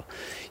Israel.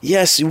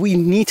 Yes, we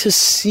need to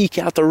seek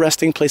out the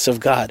resting place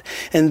of God.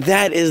 And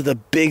that is the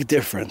big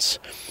difference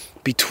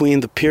between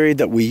the period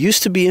that we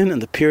used to be in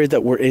and the period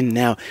that we're in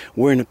now.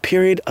 We're in a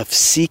period of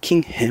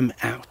seeking him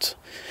out.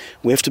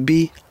 We have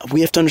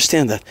to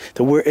understand that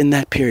we're in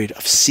that period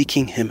of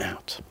seeking him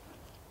out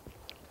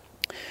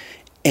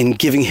and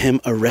giving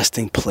him a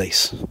resting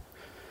place.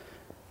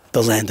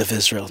 The land of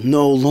Israel.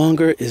 No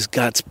longer is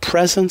God's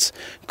presence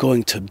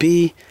going to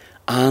be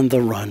on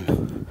the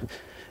run.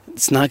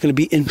 It's not going to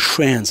be in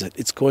transit.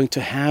 It's going to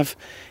have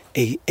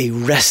a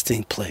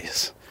resting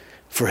place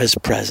for his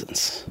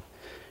presence.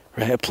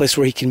 Right? A place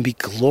where he can be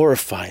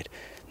glorified,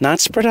 not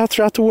spread out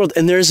throughout the world.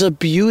 And there's a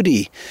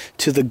beauty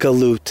to the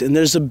galut, and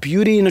there's a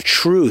beauty and a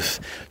truth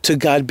to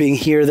God being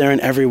here, there,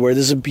 and everywhere.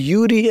 There's a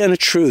beauty and a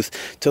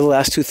truth to the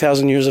last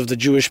 2,000 years of the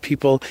Jewish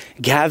people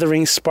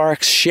gathering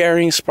sparks,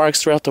 sharing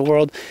sparks throughout the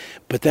world.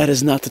 But that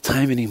is not the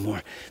time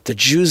anymore. The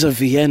Jews of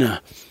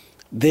Vienna,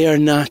 they are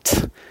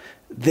not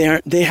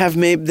They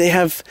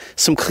have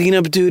some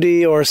cleanup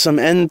duty or some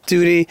end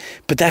duty,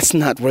 but that's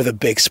not where the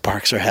big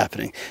sparks are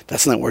happening.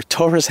 That's not where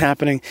Torah is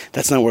happening.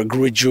 That's not where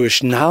great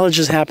Jewish knowledge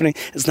is happening.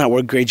 It's not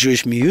where great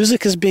Jewish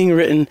music is being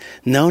written.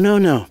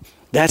 No.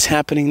 That's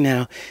happening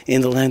now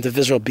in the land of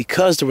Israel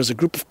because there was a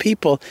group of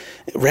people,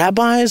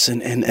 rabbis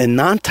and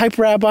non-type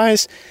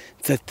rabbis,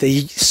 that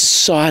they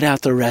sought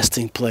out the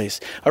resting place.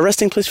 A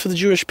resting place for the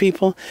Jewish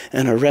people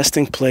and a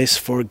resting place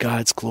for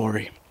God's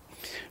glory.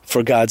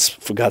 For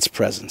God's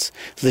presence.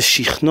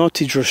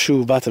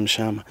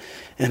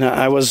 And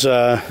I was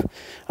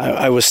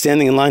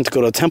standing in line to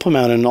go to a Temple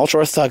Mount, and an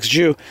ultra-Orthodox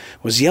Jew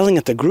was yelling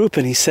at the group,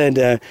 and he said,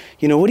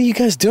 what are you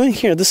guys doing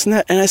here? This and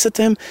that. And I said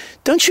to him,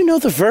 don't you know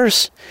the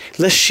verse?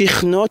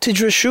 L'shichno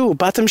tidrashu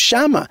batam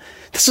shama.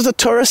 This is what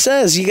the Torah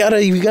says. You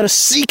gotta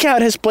seek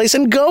out his place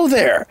and go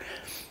there.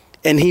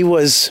 And he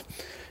was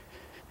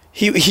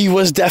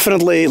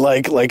definitely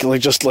like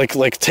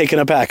taken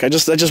aback. I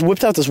just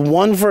whipped out this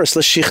one verse.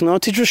 L'shichno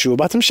tidrashu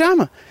batam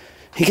shama.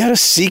 You got to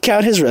seek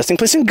out his resting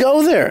place and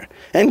go there.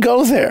 And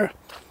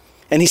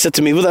he said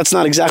to me, well, that's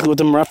not exactly what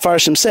the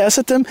Mepharshim say. I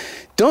said to him,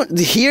 don't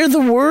hear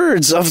the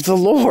words of the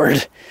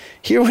Lord.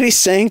 Hear what he's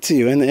saying to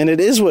you, and it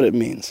is what it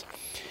means.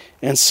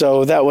 And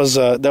so that was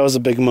a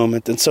big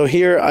moment. And so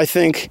here, I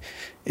think,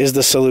 is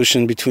the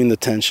solution between the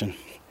tension.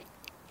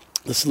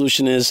 The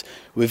solution is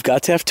we've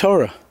got to have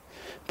Torah,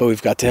 but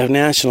we've got to have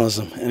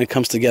nationalism, and it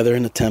comes together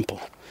in the temple.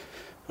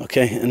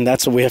 Okay, and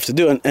that's what we have to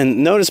do.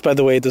 And notice, by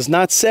the way, it does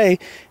not say,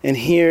 and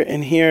here,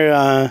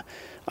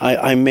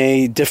 I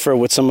may differ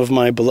with some of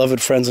my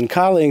beloved friends and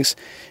colleagues.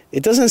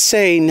 It doesn't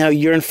say now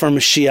yearn for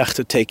Mashiach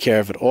to take care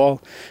of it all.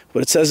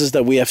 What it says is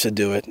that we have to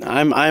do it.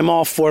 I'm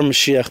all for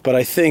Mashiach, but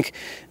I think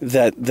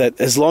that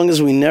as long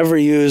as we never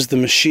use the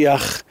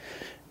Mashiach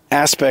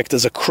aspect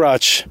as a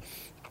crutch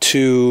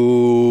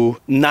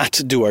to not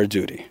do our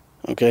duty,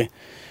 okay?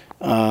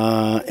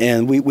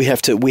 And we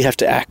have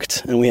to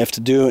act, and we have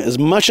to do as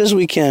much as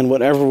we can,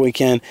 whatever we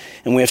can,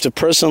 and we have to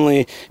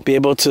personally be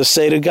able to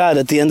say to God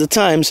at the end of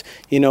times,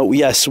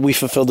 yes, we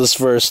fulfill this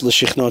verse,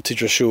 l'shichno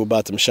tidrashu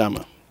batam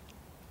shama.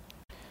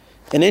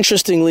 And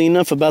interestingly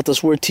enough, about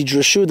this word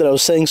tidrashu that I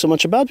was saying so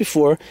much about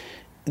before,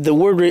 the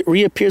word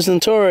reappears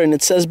in Torah, and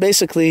it says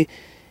basically,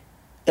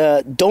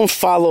 don't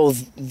follow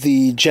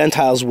the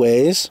Gentiles'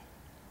 ways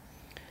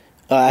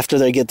after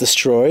they get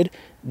destroyed.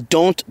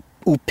 Don't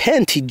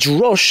upen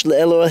tidrosh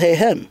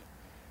le'elohehem,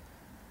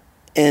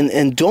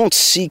 and don't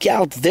seek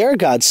out their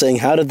God, saying,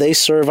 how did they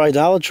serve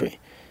idolatry?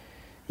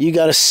 You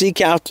got to seek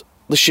out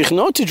the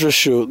shichno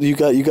tidrashu. You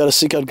got to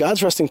seek out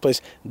God's resting place.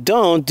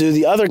 Don't do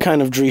the other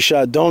kind of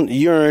drisha. Don't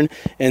yearn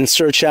and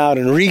search out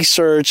and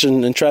research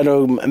and try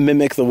to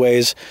mimic the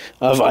ways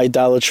of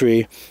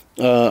idolatry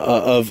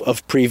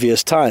of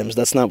previous times.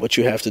 That's not what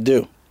you have to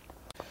do.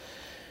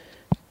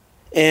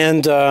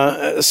 And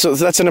so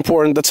that's an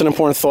important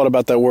thought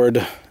about that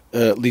word.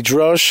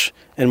 Lidrosh,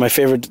 and my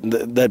favorite,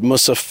 that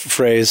Musaf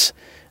phrase,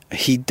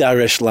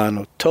 Hidaresh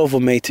lanu,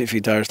 Tovo meitiv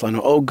hidaresh lanu.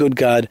 Oh, good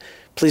God,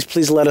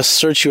 please let us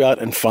search you out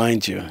and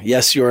find you.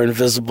 Yes, you are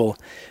invisible,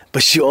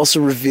 but you also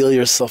reveal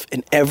yourself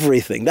in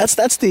everything. That's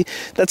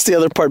the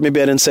other part.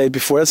 Maybe I didn't say it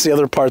before. That's the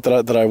other part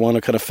that I want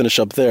to kind of finish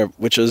up there,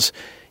 which is,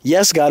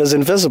 yes, God is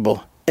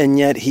invisible, and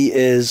yet He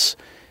is.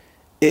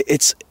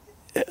 He's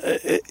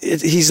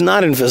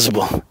not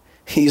invisible.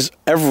 He's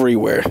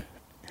everywhere.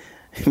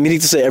 Meaning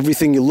to say,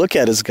 everything you look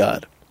at is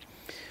God.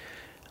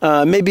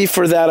 Maybe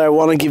for that, I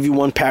want to give you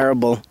one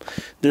parable.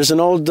 There's an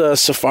old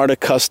Sephardic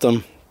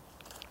custom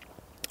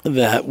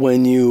that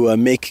when you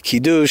make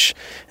Kiddush,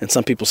 and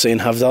some people say in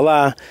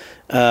Havdalah,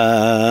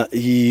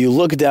 you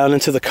look down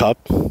into the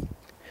cup, and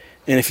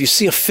if you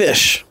see a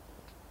fish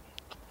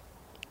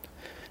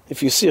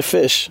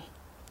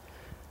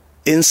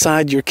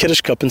inside your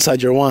Kiddush cup,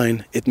 inside your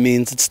wine, it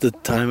means it's the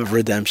time of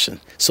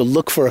redemption. So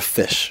look for a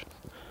fish.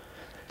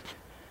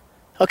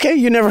 Okay,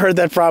 you never heard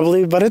that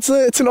probably, but it's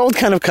an old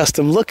kind of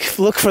custom. Look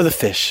for the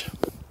fish,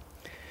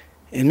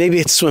 and maybe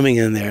it's swimming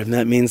in there, and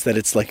that means that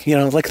it's like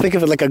think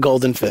of it like a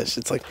golden fish.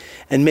 It's like,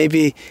 and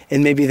maybe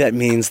that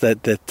means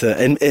that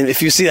and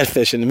if you see that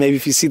fish, and maybe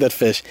if you see that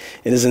fish,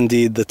 it is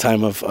indeed the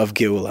time of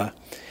Geula.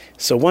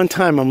 So one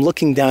time I'm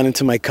looking down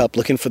into my cup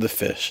looking for the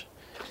fish,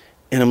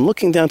 and I'm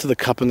looking down to the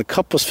cup, and the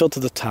cup was filled to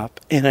the top,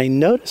 and I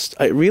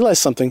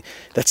realized something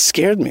that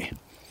scared me,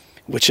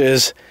 which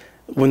is,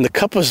 when the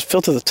cup was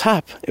filled to the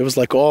top, it was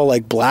all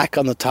black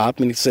on the top,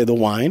 meaning to say the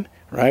wine,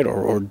 right,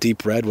 or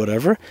deep red,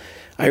 whatever.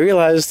 I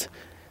realized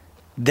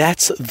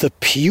that's the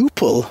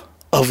pupil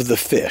of the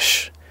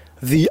fish.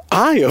 The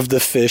eye of the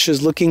fish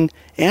is looking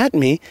at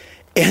me,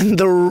 and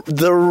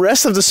the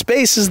rest of the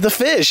space is the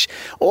fish.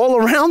 All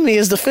around me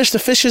is the fish. The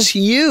fish is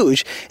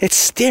huge. It's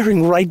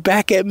staring right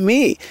back at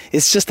me.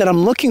 It's just that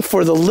I'm looking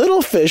for the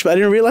little fish, but I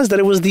didn't realize that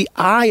it was the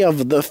eye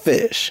of the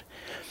fish.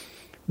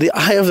 The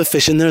eye of the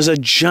fish, and there's a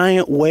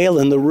giant whale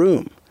in the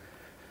room.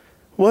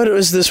 What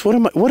is this?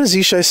 What is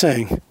Yishai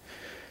saying?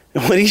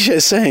 And what Yishai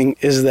is saying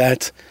is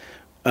that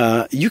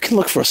you can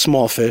look for a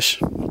small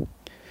fish,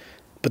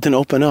 but then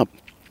open up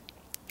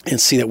and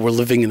see that we're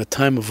living in a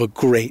time of a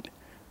great,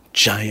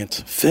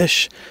 giant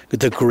fish.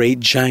 The great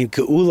giant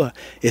Geula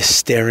is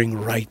staring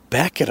right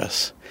back at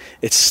us.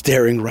 It's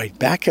staring right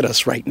back at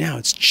us right now.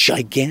 It's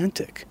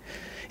gigantic.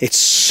 It's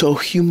so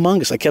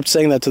humongous. I kept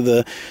saying that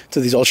to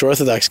these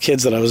ultra-Orthodox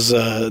kids that I was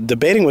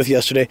debating with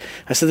yesterday.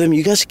 I said to them,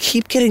 you guys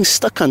keep getting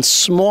stuck on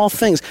small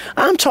things.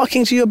 I'm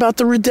talking to you about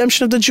the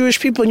redemption of the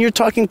Jewish people, and you're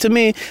talking to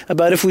me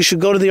about if we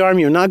should go to the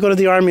army or not go to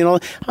the army. And all.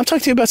 I'm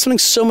talking to you about something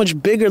so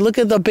much bigger. Look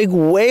at the big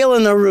whale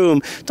in the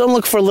room. Don't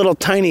look for little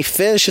tiny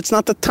fish. It's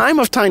not the time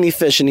of tiny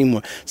fish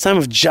anymore. It's time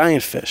of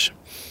giant fish.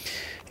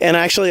 And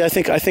actually, I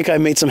think I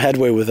made some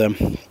headway with them.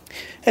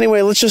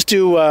 Anyway, let's just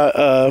do,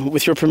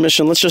 with your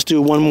permission, let's just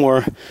do one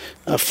more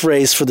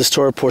phrase for this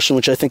Torah portion,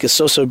 which I think is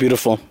so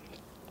beautiful.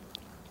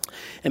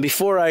 And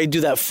before I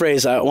do that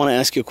phrase, I want to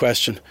ask you a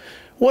question.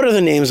 What are the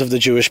names of the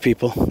Jewish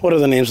people? What are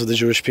the names of the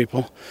Jewish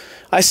people?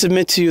 I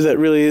submit to you that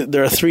really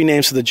there are three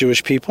names for the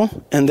Jewish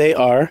people, and they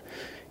are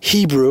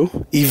Hebrew,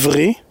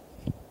 Ivri,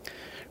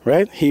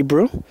 right?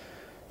 Hebrew,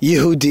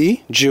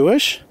 Yehudi,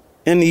 Jewish,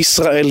 and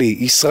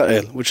Israeli,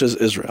 Israel, which is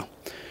Israel.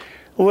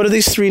 What do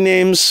these three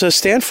names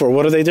stand for?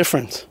 What are they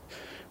different?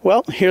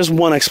 Well, here's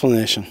one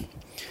explanation.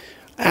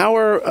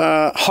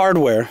 Our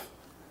hardware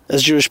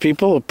as Jewish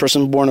people, a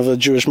person born of a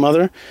Jewish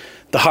mother,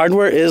 the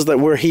hardware is that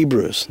we're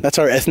Hebrews. That's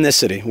our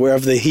ethnicity. We're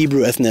of the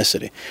Hebrew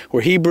ethnicity.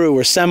 We're Hebrew,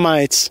 we're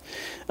Semites.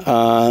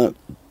 But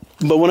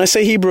when I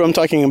say Hebrew, I'm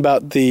talking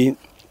about the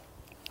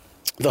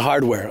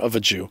hardware of a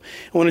Jew.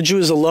 And when a Jew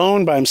is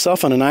alone by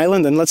himself on an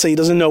island, and let's say he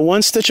doesn't know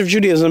one stitch of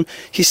Judaism,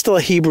 he's still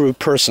a Hebrew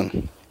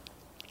person.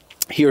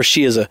 He or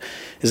she is a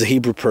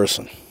Hebrew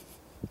person.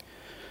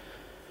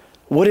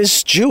 What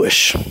is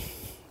Jewish?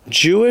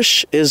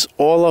 Jewish is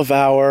all of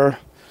our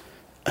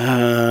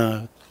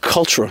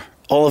culture,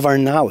 all of our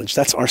knowledge.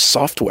 That's our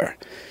software.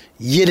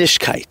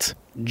 Yiddishkeit,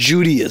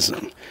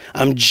 Judaism.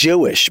 I'm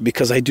Jewish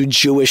because I do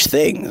Jewish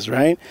things,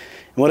 right?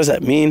 And what does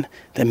that mean?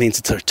 That means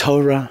it's our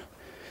Torah,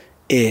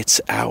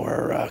 it's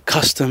our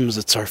customs,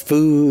 it's our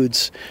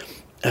foods.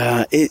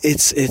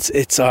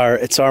 It's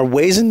our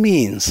ways and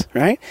means,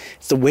 right?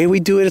 It's the way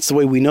we do it. It's the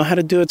way we know how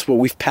to do it. It's what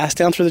we've passed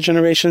down through the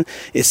generation.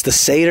 It's the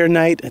Seder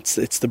night.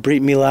 It's the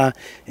Brit Milah.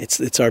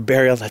 It's our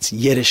burial. That's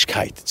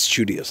Yiddishkeit. It's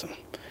Judaism.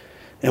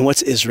 And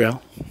what's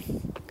Israel?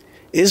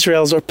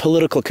 Israel is our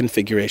political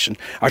configuration,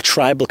 our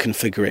tribal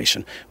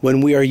configuration. When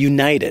we are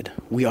united,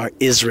 we are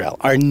Israel.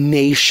 Our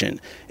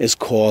nation is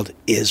called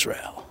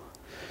Israel.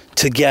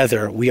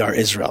 Together, we are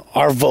Israel.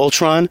 Our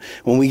Voltron,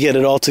 when we get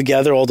it all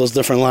together, all those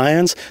different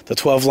lions, the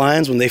 12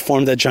 lions, when they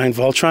form that giant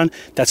Voltron,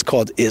 that's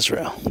called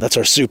Israel. That's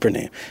our super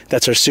name.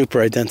 That's our super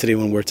identity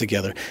when we're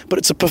together. But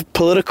it's a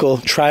political,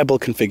 tribal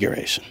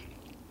configuration.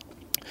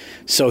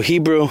 So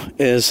Hebrew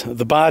is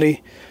the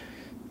body.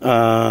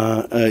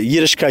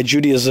 Yiddishkeit,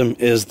 Judaism,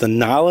 is the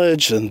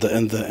knowledge and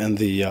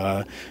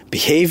the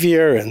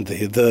behavior and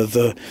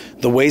the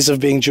ways of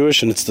being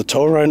Jewish, and it's the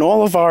Torah and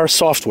all of our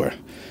software.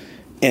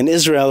 And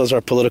Israel is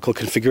our political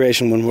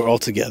configuration when we're all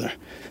together.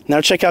 Now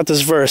check out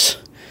this verse,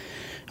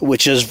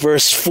 which is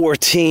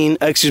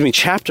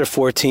chapter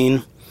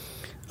 14,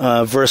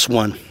 verse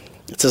 1.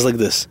 It says like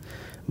this: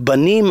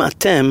 Banim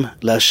atem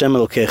laHashem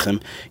Elokechem.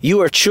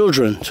 You are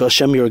children to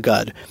Hashem your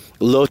God.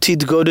 Lo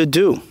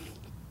tidgodedu.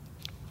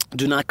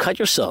 Do not cut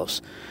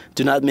yourselves.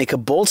 Do not make a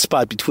bald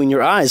spot between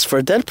your eyes for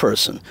a dead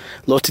person.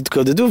 Lo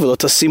titkodedu v'lo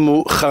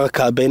tasimu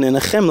charaka bein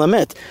einechem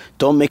lamet.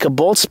 Don't make a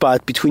bald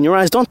spot between your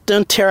eyes.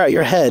 Don't tear out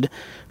your head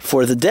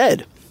for the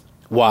dead.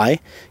 Why?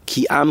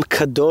 Ki am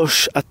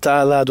kadosh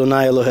ata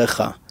la'Adonai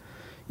Elohecha.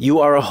 You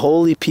are a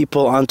holy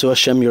people unto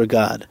Hashem your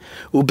God.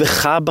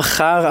 Ubecha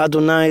bachar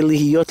Adonai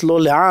lihiyot lo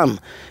le'am.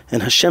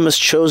 And Hashem has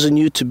chosen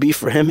you to be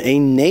for him a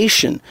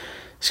nation.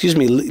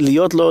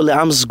 Liyot lo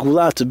le'am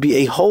zgula, to be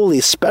a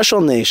holy, special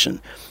nation,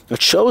 a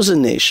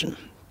chosen nation,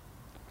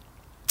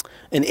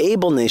 an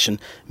able nation.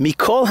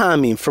 Mikol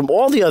ha'amim, from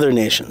all the other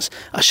nations.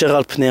 Asher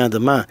al pnei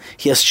adama,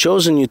 he has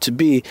chosen you to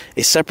be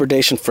a separate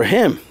nation for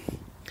him,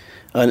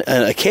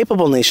 a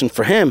capable nation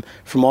for him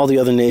from all the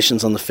other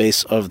nations on the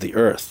face of the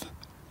earth.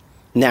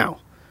 Now,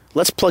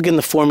 let's plug in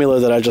the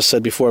formula that I just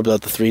said before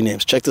about the three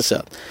names. Check this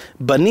out.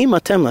 Banim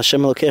atem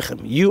laHashem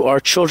Elokechem. You are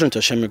children to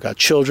Hashem your God.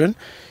 Children.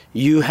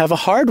 You have a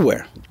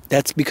hardware.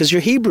 That's because you're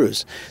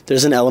Hebrews.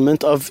 There's an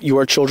element of you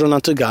are children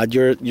unto God.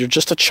 You're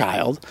just a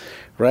child,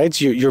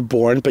 right? You're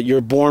born, but you're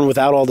born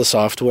without all the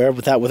software,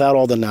 without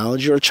all the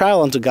knowledge. You're a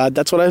child unto God.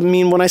 That's what I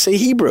mean when I say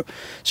Hebrew.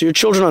 So you're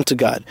children unto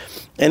God.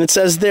 And it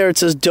says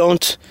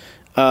don't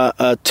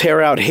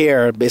tear out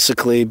hair,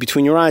 basically,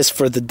 between your eyes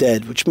for the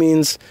dead, which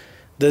means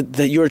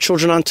that you're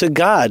children unto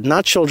God,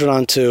 not children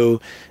unto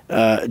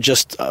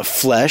just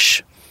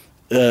flesh.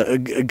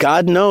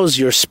 God knows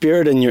your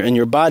spirit and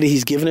your body.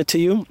 He's given it to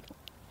you,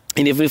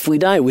 and if we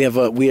die, we have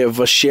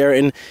a share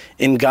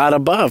in God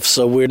above.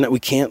 So we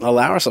can't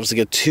allow ourselves to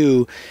get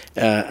too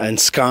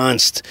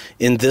ensconced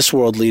in this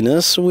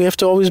worldliness. So we have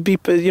to always be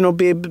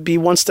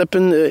one step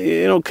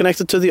in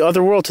connected to the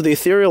other world, to the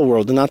ethereal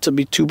world, and not to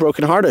be too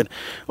brokenhearted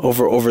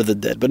over the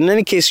dead. But in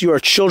any case, you are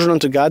children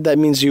unto God. That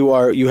means you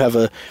have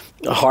a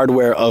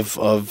hardware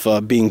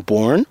of being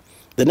born.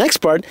 The next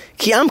part,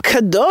 Ki am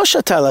kadosh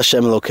ata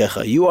Hashem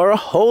Elokecha. You are a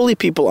holy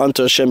people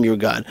unto Hashem your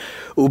God.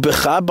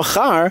 Ubecha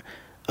bachar.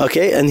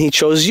 Okay, and he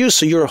chose you,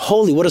 so you're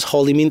holy. What does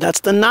holy mean?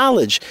 That's the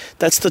knowledge.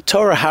 That's the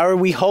Torah. How are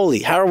we holy?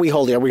 How are we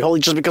holy? Are we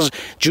holy just because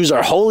Jews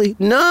are holy?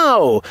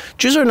 No.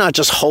 Jews are not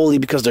just holy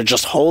because they're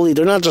just holy.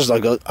 They're not just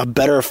like a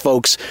better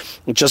folks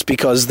just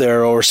because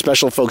they're, or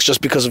special folks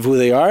just because of who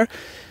they are.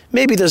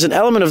 Maybe there's an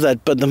element of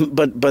that,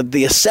 but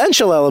the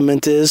essential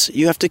element is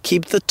you have to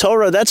keep the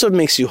Torah. That's what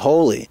makes you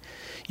holy.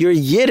 Your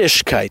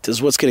Yiddishkeit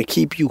is what's going to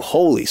keep you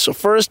holy. So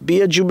first,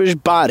 be a Jewish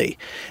body.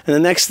 And the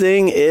next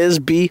thing is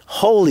be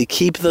holy.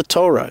 Keep the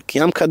Torah. Ki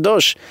am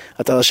kadosh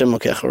ata Hashem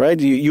Elokecha, right?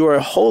 You are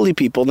a holy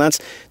people. And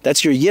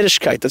that's your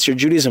Yiddishkeit. That's your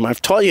Judaism.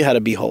 I've taught you how to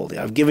be holy.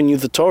 I've given you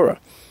the Torah.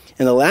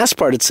 In the last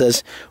part it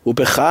says,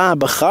 Ubecha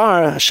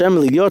bachar Hashem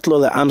liyot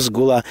lo le'am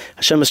zgula.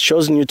 Hashem has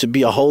chosen you to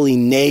be a holy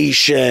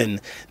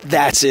nation.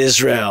 That's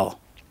Israel.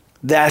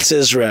 That's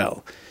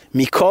Israel.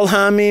 Mikol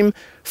ha'amim,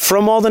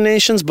 from all the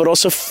nations, but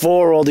also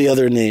for all the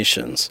other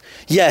nations.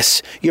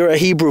 Yes, you're a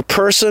Hebrew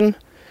person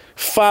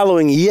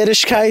following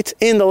Yiddishkeit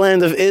in the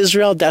land of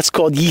Israel. That's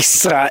called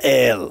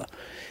Yisrael.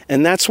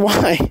 And that's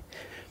why,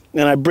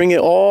 and I bring it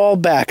all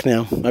back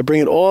now. I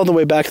bring it all the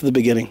way back to the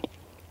beginning.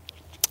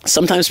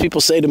 Sometimes people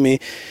say to me,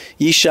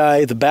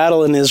 Yishai, the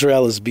battle in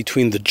Israel is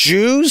between the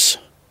Jews,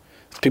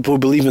 people who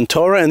believe in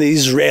Torah, and the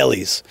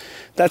Israelis.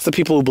 That's the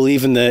people who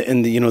believe in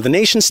the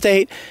nation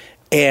state.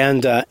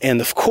 And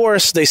of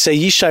course, they say,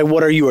 Yishai,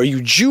 what are you? Are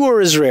you Jew or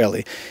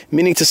Israeli?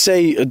 Meaning to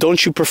say,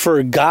 don't you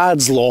prefer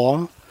God's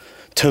law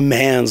to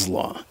man's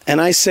law? And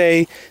I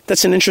say,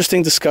 that's an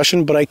interesting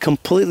discussion, but I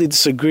completely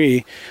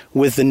disagree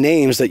with the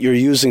names that you're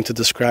using to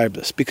describe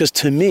this. Because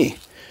to me,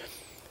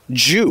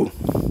 Jew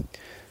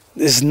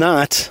is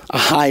not a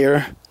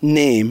higher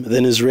name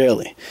than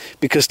Israeli.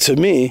 Because to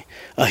me,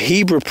 a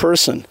Hebrew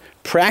person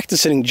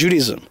practicing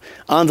Judaism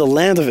on the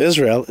land of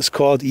Israel is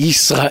called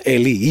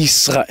Yisraeli,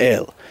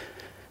 Yisrael.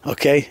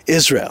 Okay,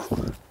 Israel.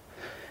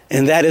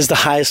 And that is the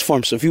highest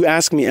form. So if you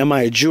ask me, am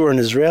I a Jew or an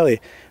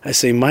Israeli? I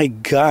say, my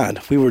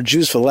God, we were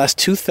Jews for the last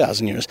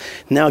 2,000 years.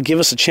 Now give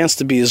us a chance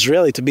to be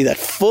Israeli, to be that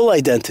full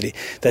identity,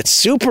 that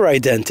super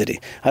identity.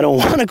 I don't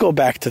want to go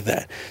back to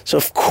that. So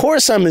of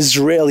course I'm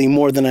Israeli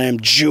more than I am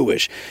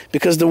Jewish,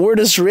 because the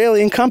word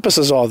Israeli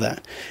encompasses all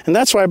that. And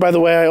that's why, by the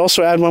way, I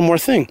also add one more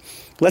thing.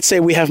 Let's say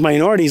we have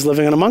minorities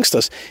living amongst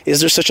us.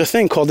 Is there such a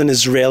thing called an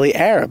Israeli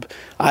Arab?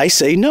 I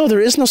say, no, there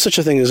is no such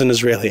a thing as an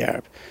Israeli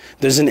Arab.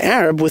 There's an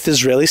Arab with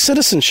Israeli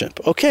citizenship.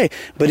 Okay,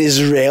 but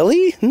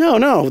Israeli?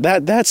 No,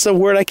 that's a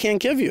word I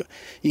can't give you.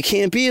 You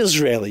can't be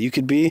Israeli. You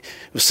could be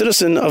a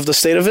citizen of the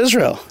state of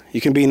Israel. You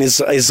can be an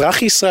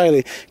Ezrach Israeli.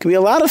 It can be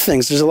a lot of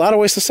things. There's a lot of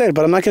ways to say it,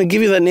 but I'm not going to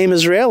give you that name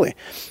Israeli.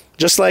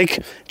 Just like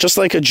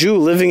a Jew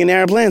living in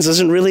Arab lands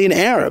isn't really an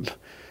Arab.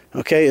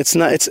 Okay, it's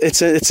not.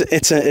 It's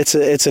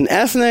an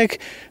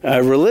ethnic,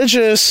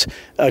 religious,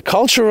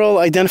 cultural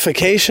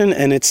identification,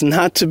 and it's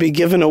not to be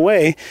given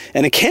away,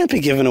 and it can't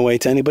be given away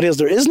to anybody else.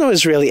 There is no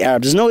Israeli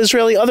Arab. There's no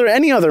Israeli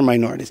any other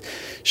minorities.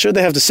 Sure,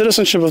 they have the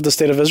citizenship of the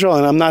state of Israel,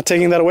 and I'm not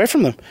taking that away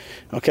from them.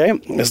 Okay,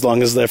 as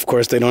long as of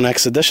course they don't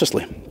act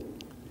seditiously.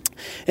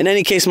 In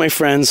any case, my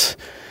friends,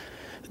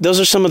 those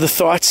are some of the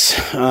thoughts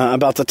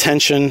about the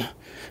tension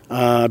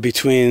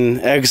between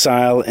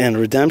exile and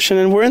redemption,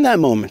 and we're in that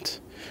moment.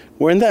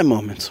 We're in that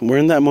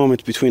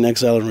moment between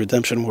exile and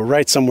redemption. We're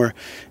right somewhere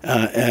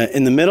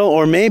in the middle,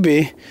 or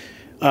maybe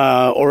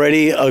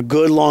already a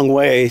good long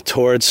way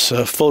towards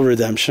full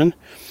redemption.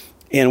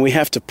 And we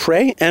have to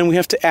pray and we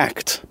have to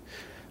act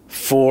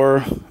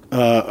for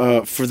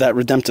that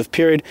redemptive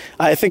period.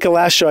 I think the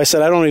last show I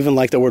said I don't even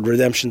like the word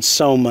redemption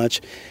so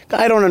much.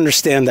 I don't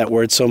understand that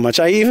word so much.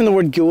 Even the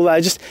word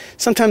geula,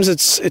 sometimes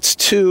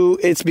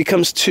it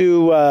becomes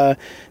too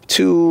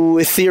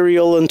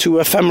ethereal and too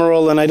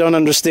ephemeral, and I don't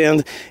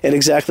understand it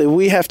exactly.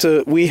 We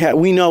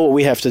know what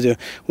we have to do.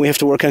 We have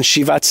to work on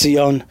Shivat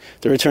Zion,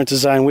 the return to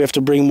Zion. We have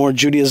to bring more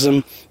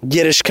Judaism,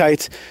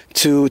 Yiddishkeit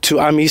to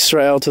Am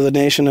Yisrael, to the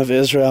nation of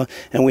Israel,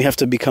 and we have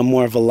to become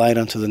more of a light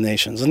unto the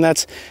nations. And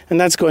that's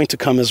going to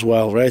come as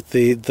well, right?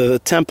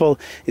 The temple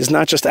is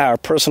not just our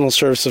personal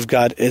service of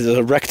God; it is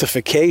a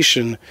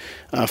rectification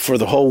for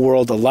the whole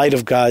world, the light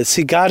of God.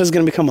 See, God is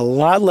going to become a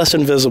lot less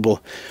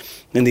invisible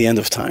in the end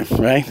of time,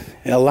 right?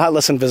 A lot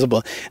less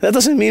invisible. That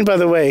doesn't mean, by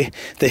the way,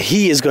 that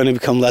He is going to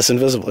become less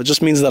invisible. It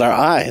just means that our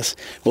eyes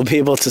will be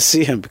able to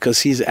see Him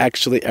because He's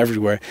actually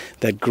everywhere.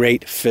 That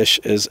great fish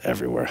is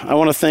everywhere. I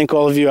want to thank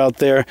all of you out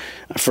there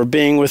for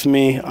being with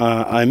me.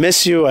 I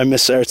miss you. I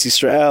miss Eretz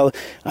Yisrael.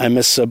 I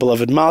miss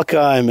beloved Malka.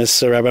 I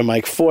miss Rabbi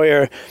Mike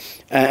Foyer.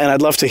 And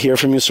I'd love to hear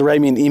from you. So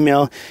write me an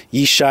email,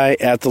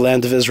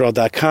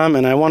 yishai@thelandofisrael.com.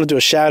 And I want to do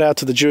a shout out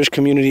to the Jewish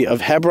community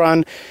of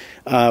Hebron,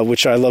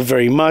 which I love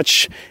very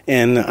much,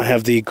 and I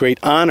have the great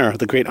honor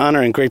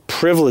and great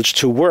privilege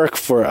to work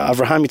for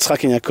Avraham,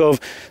 Yitzchak, and Yaakov,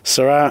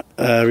 Sarah,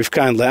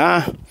 Rivka, and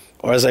Leah,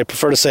 or as I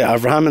prefer to say,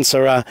 Avraham and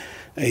Sarah,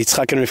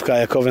 Yitzchak and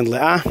Rivka, Yaakov and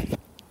Leah.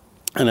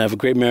 And I have a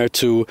great merit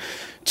to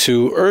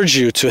urge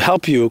you, to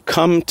help you,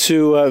 come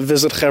to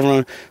visit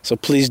Hebron. So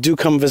please do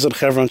come visit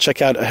Hebron.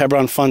 Check out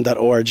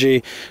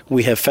hebronfund.org.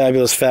 We have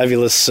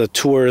fabulous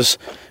tours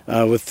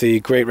with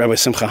the great Rabbi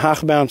Simcha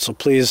Hachbaum. So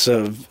please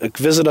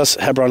visit us,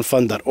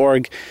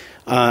 hebronfund.org.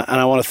 And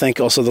I want to thank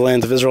also the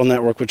Land of Israel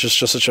Network, which is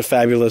just such a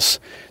fabulous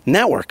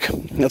network.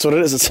 That's what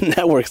it is. It's a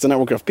network. It's a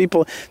network of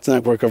people. It's a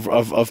network of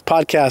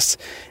podcasts.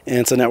 And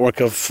it's a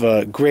network of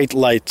great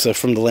light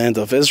from the Land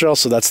of Israel.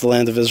 So that's the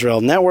Land of Israel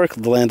Network,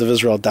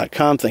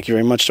 thelandofisrael.com. Thank you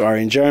very much to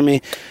Ari and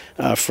Jeremy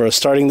for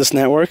starting this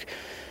network.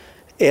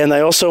 And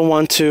I also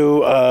want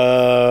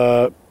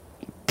to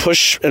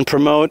push and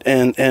promote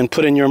and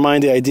put in your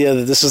mind the idea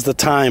that this is the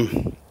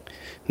time.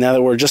 Now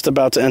that we're just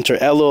about to enter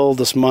Elul,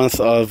 this month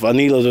of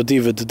Anila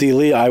Dodi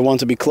V'Dodi, I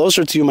want to be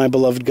closer to you, my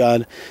beloved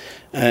God,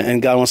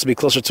 and God wants to be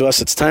closer to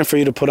us. It's time for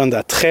you to put on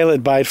that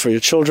tchelet, buy it for your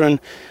children,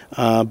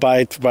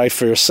 buy it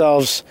for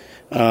yourselves,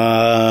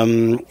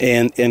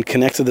 and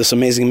connect to this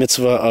amazing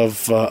mitzvah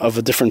of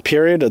a different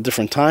period, a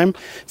different time,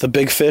 the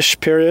big fish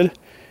period,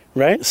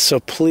 right?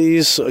 So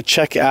please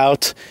check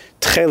out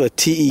tchelet,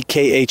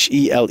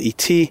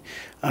 Tekhelet.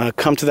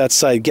 Come to that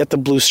site, get the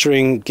blue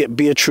string,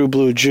 be a true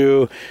blue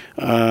Jew,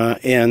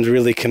 and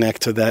really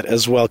connect to that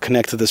as well.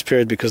 Connect to this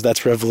period because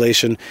that's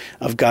revelation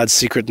of God's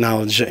secret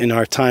knowledge in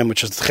our time,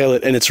 which is the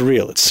Tchelet, and it's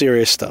real. It's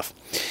serious stuff.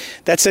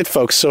 That's it,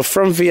 folks. So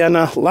from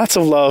Vienna, lots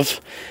of love,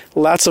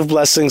 lots of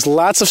blessings,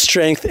 lots of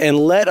strength, and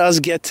let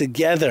us get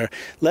together.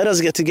 Let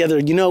us get together.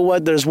 You know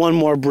what? There's one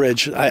more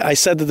bridge. I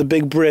said that the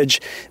big bridge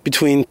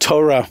between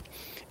Torah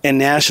and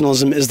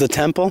nationalism is the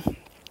temple,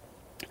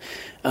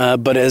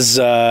 but as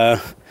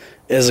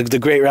the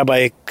great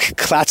Rabbi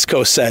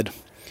Klatzko said,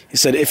 he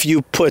said, if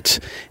you put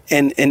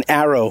an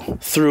arrow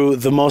through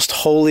the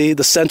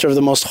center of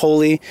the most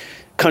holy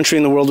country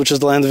in the world, which is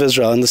the Land of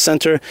Israel, and the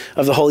center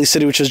of the holy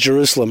city, which is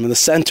Jerusalem, and the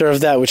center of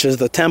that, which is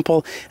the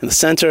temple, and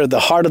the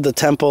heart of the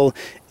temple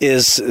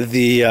is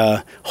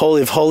the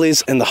Holy of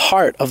Holies, and the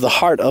heart of the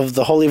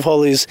Holy of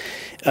Holies,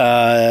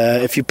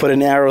 if you put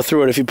an arrow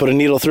through it, if you put a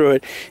needle through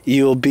it,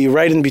 you'll be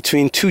right in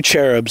between two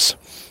cherubs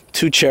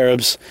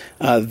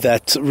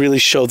that really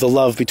show the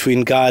love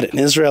between God and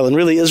Israel, and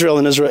really Israel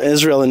and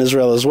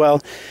Israel as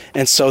well.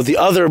 And so the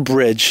other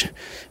bridge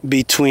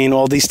between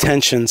all these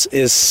tensions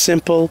is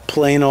simple,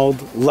 plain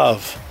old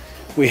love.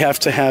 We have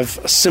to have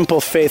a simple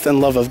faith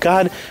and love of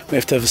God. We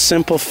have to have a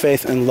simple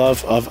faith and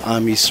love of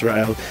Am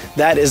Yisrael.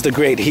 That is the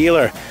great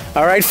healer.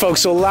 All right,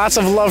 folks, so lots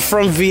of love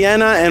from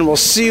Vienna, and we'll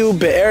see you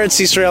Be'eretz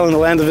Yisrael in the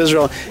Land of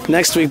Israel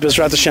next week,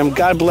 B'ezrat Hashem.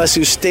 God bless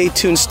you. Stay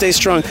tuned, stay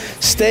strong,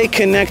 stay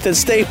connected,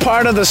 stay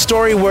part of the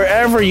story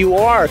wherever you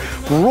are.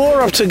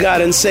 Roar up to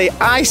God and say,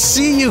 I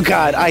see you,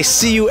 God. I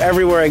see you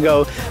everywhere I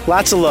go.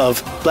 Lots of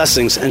love,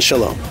 blessings, and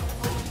shalom.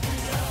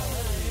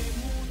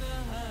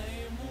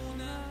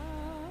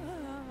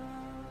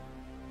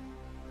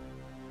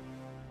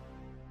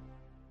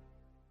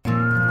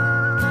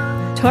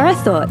 Torah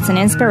thoughts and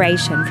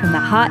inspiration from the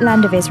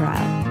heartland of Israel.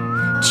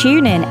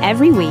 Tune in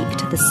every week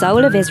to The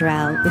Soul of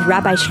Israel with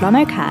Rabbi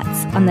Shlomo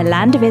Katz on the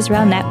Land of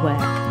Israel Network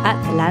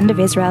at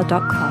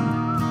thelandofisrael.com.